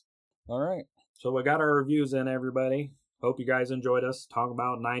boobs. All right. So we got our reviews in, everybody. Hope you guys enjoyed us talking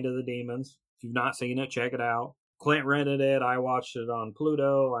about Night of the Demons. If you've not seen it, check it out. Clint rented it. I watched it on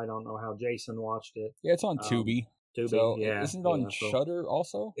Pluto. I don't know how Jason watched it. Yeah, it's on Tubi. Tubi, so yeah. Isn't it on Shudder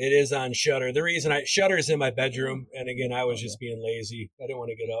also? It is on Shudder. The reason Shudder's in my bedroom, and again, I was just being lazy. I didn't want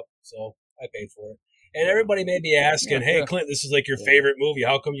to get up, so I paid for it. And everybody may be asking, hey, Clint, this is like your favorite movie.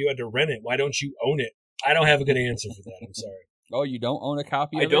 How come you had to rent it? Why don't you own it? I don't have a good answer for that. I'm sorry. Oh, you don't own a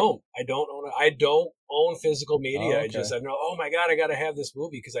copy of it? I don't own it. I don't own physical media. Oh, okay. I know, oh my God, I got to have this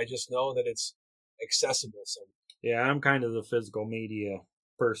movie because I just know that it's accessible. So yeah, I'm kind of the physical media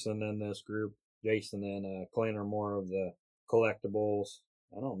person in this group. Jason and Clint are more of the collectibles.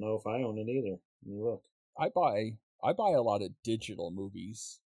 I don't know if I own it either. Let me look. I buy a lot of digital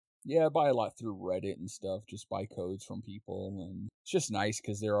movies. Yeah, I buy a lot through Reddit and stuff. Just buy codes from people, and it's just nice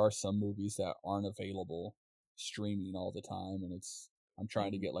because there are some movies that aren't available streaming all the time, and I'm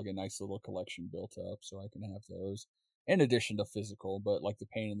trying to get like a nice little collection built up so I can have those in addition to physical. But like the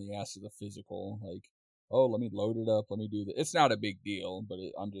pain in the ass of the physical, like, oh, let me load it up, let me do that. It's not a big deal, but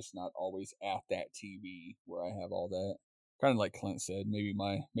I'm just not always at that TV where I have all that. Kind of like Clint said, maybe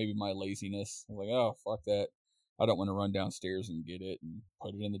my laziness. I'm like, oh, fuck that. I don't want to run downstairs and get it and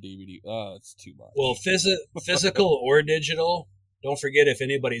put it in the DVD. Oh, it's too much. Well, physical or digital, don't forget, if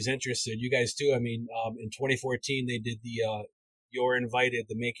anybody's interested, you guys too. I mean, in 2014, they did the You're Invited,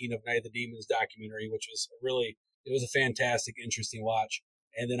 the Making of Night of the Demons documentary, which was it was a fantastic, interesting watch.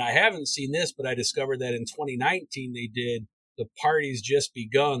 And then I haven't seen this, but I discovered that in 2019, they did The Party's Just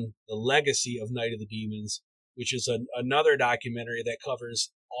Begun, The Legacy of Night of the Demons, which is another documentary that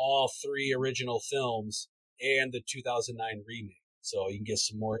covers all 3 original films and the 2009 remake. So you can get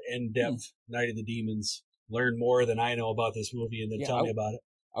some more in-depth Night of the Demons, learn more than I know about this movie, and then tell me about it.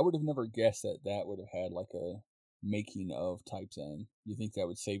 I would have never guessed that would have had like a making of type thing. You think that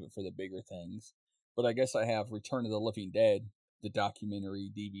would save it for the bigger things. But I guess I have Return of the Living Dead, the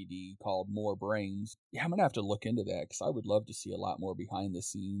documentary DVD called More Brains. Yeah, I'm going to have to look into that because I would love to see a lot more behind the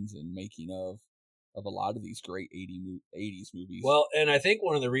scenes and making of a lot of these great 80s movies. Well, and I think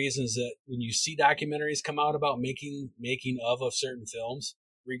one of the reasons that when you see documentaries come out about making of certain films,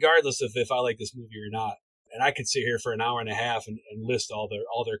 regardless of if I like this movie or not, and I could sit here for an hour and a half and list all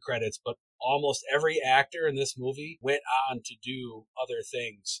their credits, but almost every actor in this movie went on to do other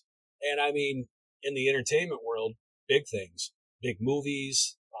things. And I mean, in the entertainment world, big things, big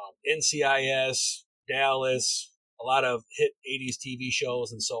movies, NCIS, Dallas, a lot of hit 80s TV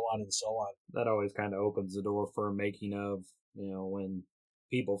shows, and so on and so on. That always kind of opens the door for making of, when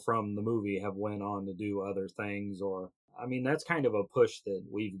people from the movie have went on to do other things. Or, I mean, that's kind of a push that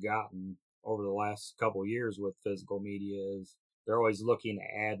we've gotten over the last couple of years with physical media, is they're always looking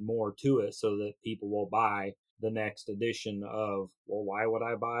to add more to it so that people will buy the next edition of, well, why would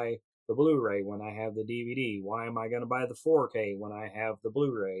I buy the Blu-ray when I have the DVD? Why am I going to buy the 4K when I have the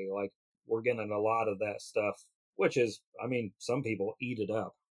Blu-ray? Like, we're getting a lot of that stuff, which is, I mean, some people eat it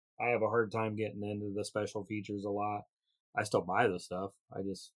up. I have a hard time getting into the special features a lot. I still buy the stuff. I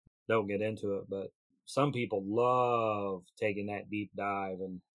just don't get into it. But some people love taking that deep dive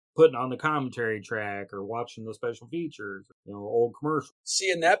and putting on the commentary track or watching the special features, old commercials. See,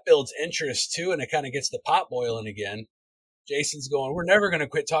 and that builds interest too, and it kind of gets the pot boiling again. Jason's going, we're never going to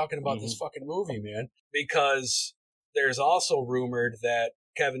quit talking about this fucking movie, man. Because there's also rumored that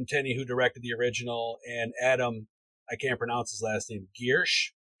Kevin Tenney, who directed the original, and Adam, I can't pronounce his last name,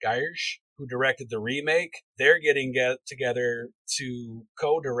 Giersch, who directed the remake, they're getting together to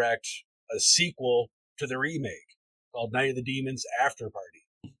co-direct a sequel to the remake called Night of the Demons After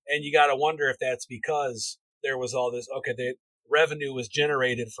Party. And you got to wonder if that's because there was all this, the revenue was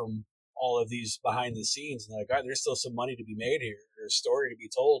generated from all of these behind the scenes. And like, all right, there's still some money to be made here. There's a story to be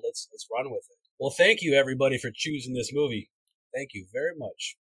told. Let's run with it. Well, thank you, everybody, for choosing this movie. Thank you very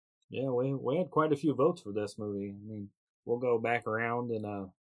much. Yeah, we had quite a few votes for this movie. I mean, we'll go back around and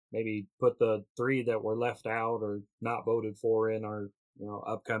maybe put the 3 that were left out or not voted for in our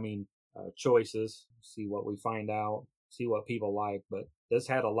upcoming choices. See what we find out. See what people like. But this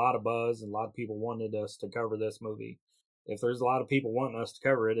had a lot of buzz, and a lot of people wanted us to cover this movie. If there's a lot of people wanting us to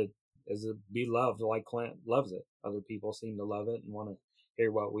cover it, it is be loved like Clint loves it. Other people seem to love it and want to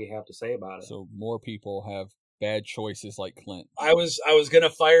hear what we have to say about it. So more people have bad choices like Clint. I was gonna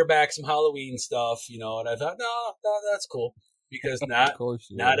fire back some Halloween stuff, and I thought, no, that's cool, because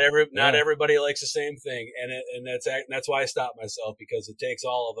not everybody likes the same thing, and that's why I stopped myself, because it takes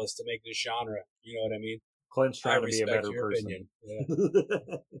all of us to make this genre. You know what I mean? Clint's trying to be a better person.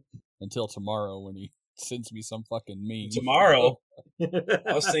 Yeah. Until tomorrow when he sends me some fucking meme. Tomorrow?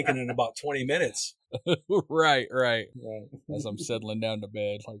 I was thinking in about 20 minutes. Right. As I'm settling down to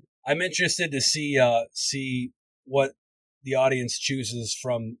bed. Like, I'm interested to see what the audience chooses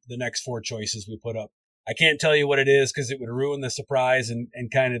from the next 4 choices we put up. I can't tell you what it is because it would ruin the surprise and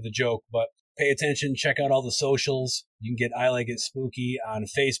kind of the joke, but pay attention, check out all the socials. You can get I Like It Spooky on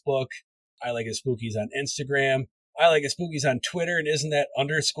Facebook. I Like It Spooky's on Instagram. I Like It Spooky's on Twitter, and isn't that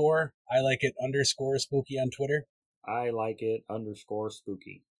 _ I Like It _ Spooky on Twitter? I Like It _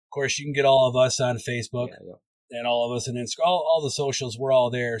 Spooky. Of course, you can get all of us on Facebook, yeah. and all of us on Instagram. All the socials, we're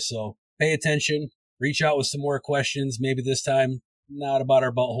all there. So pay attention. Reach out with some more questions. Maybe this time not about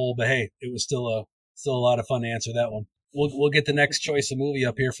our butthole, but hey, it was still a lot of fun to answer that one. We'll get the next choice of movie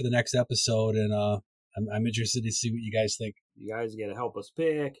up here for the next episode, and I'm interested to see what you guys think. You guys got to help us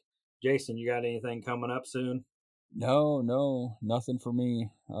pick. Jason, you got anything coming up soon? No, nothing for me.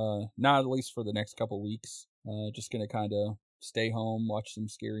 Not at least for the next couple weeks. Just gonna kind of stay home, watch some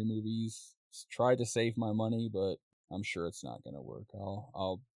scary movies, try to save my money, but I'm sure it's not gonna work.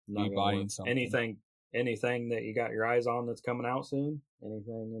 I'll be buying something. Anything that you got your eyes on that's coming out soon?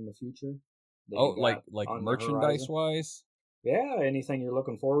 Anything in the future? Oh, like merchandise wise? Yeah, anything you're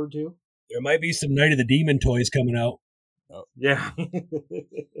looking forward to? There might be some Night of the Demon toys coming out. Oh. Yeah.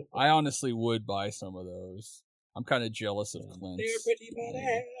 I honestly would buy some of those. I'm kind of jealous of Clint. They're pretty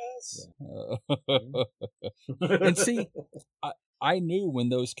badass. And see, I knew when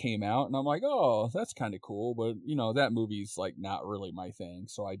those came out, and I'm like, oh, that's kind of cool, but that movie's like not really my thing,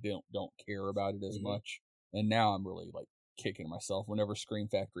 so I don't care about it as much. And now I'm really like kicking myself whenever Scream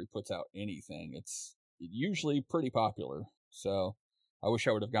Factory puts out anything. It's usually pretty popular. So I wish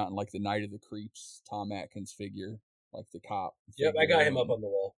I would have gotten like the Night of the Creeps Tom Atkins figure, like the cop. Yep, I got him up on the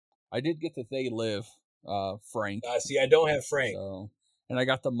wall. I did get the They Live Frank. See, I don't have Frank. And I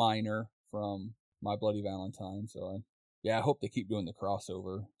got the Miner from My Bloody Valentine. So I hope they keep doing the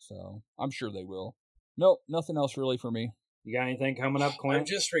crossover. So I'm sure they will. Nope, nothing else really for me. You got anything coming up, Clint? I'm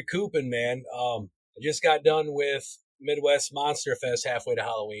just recouping, man. I just got done with Midwest Monster Fest halfway to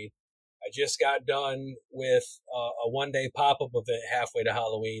Halloween. I just got done with a one-day pop-up event halfway to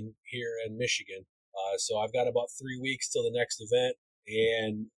Halloween here in Michigan. So I've got about 3 weeks till the next event.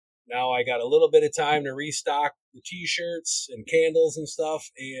 And now I got a little bit of time to restock the T-shirts and candles and stuff.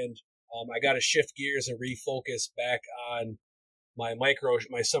 And I got to shift gears and refocus back on my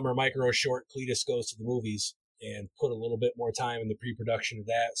summer micro short, Cletus Goes to the Movies, and put a little bit more time in the pre-production of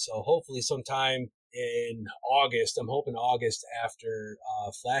that. So hopefully sometime in August, I'm hoping August after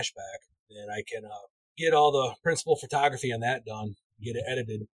Flashback, then I can get all the principal photography on that done, get it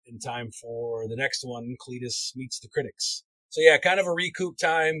edited in time for the next one, Cletus Meets the Critics. So yeah, kind of a recoup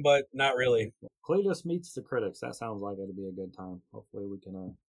time, but not really. Cletus Meets the Critics. That sounds like it'll be a good time. Hopefully we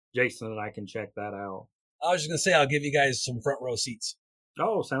can, Jason and I can check that out. I was just going to say, I'll give you guys some front row seats.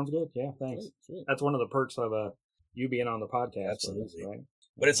 Oh, sounds good. Yeah, thanks. Sweet. That's one of the perks of you being on the podcast. Absolutely. With us, right?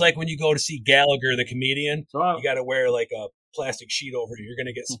 But it's like when you go to see Gallagher, the comedian, so you got to wear like a plastic sheet over you. You're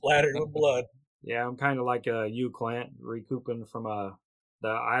going to get splattered with blood. Yeah, I'm kind of like you, Clint, recouping from the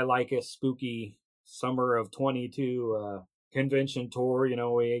I Like It Spooky Summer of 22 convention tour.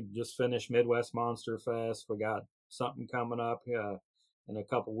 We just finished Midwest Monster Fest. We got something coming up in a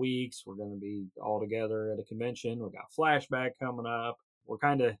couple weeks. We're going to be all together at a convention. We got Flashback coming up. We're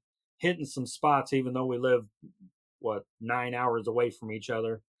kind of hitting some spots, even though we live 9 hours away from each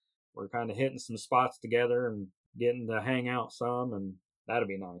other. We're kind of hitting some spots together and getting to hang out some, and that'd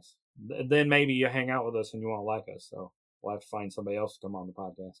be nice. Then maybe you hang out with us and you won't like us, so we'll have to find somebody else to come on the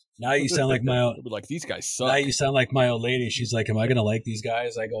podcast. Now you sound like my like these guys suck. Now you sound like my old lady. She's like, "Am I gonna like these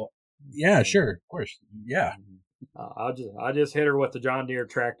guys?" I go, "Yeah, sure, of course, yeah." I just hit her with the John Deere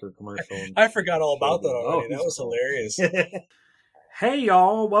tractor commercial. I forgot all about that already. That was hilarious. Hey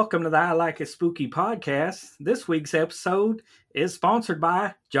y'all, welcome to the I Like It Spooky podcast. This week's episode is sponsored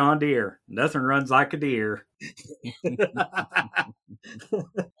by John Deere. Nothing runs like a deer.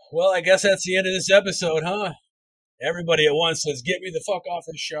 Well, I guess that's the end of this episode, huh? Everybody at once says, "Get me the fuck off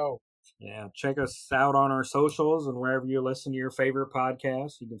this show." Yeah, check us out on our socials and wherever you listen to your favorite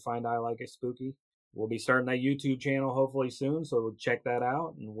podcasts. You can find I Like It Spooky. We'll be starting that YouTube channel hopefully soon, so check that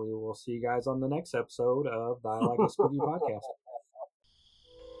out, and we will see you guys on the next episode of the I Like It Spooky podcast.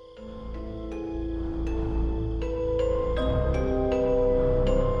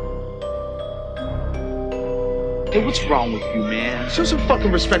 Hey, what's wrong with you, man? Show some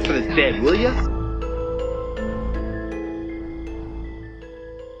fucking respect for the dead, will ya?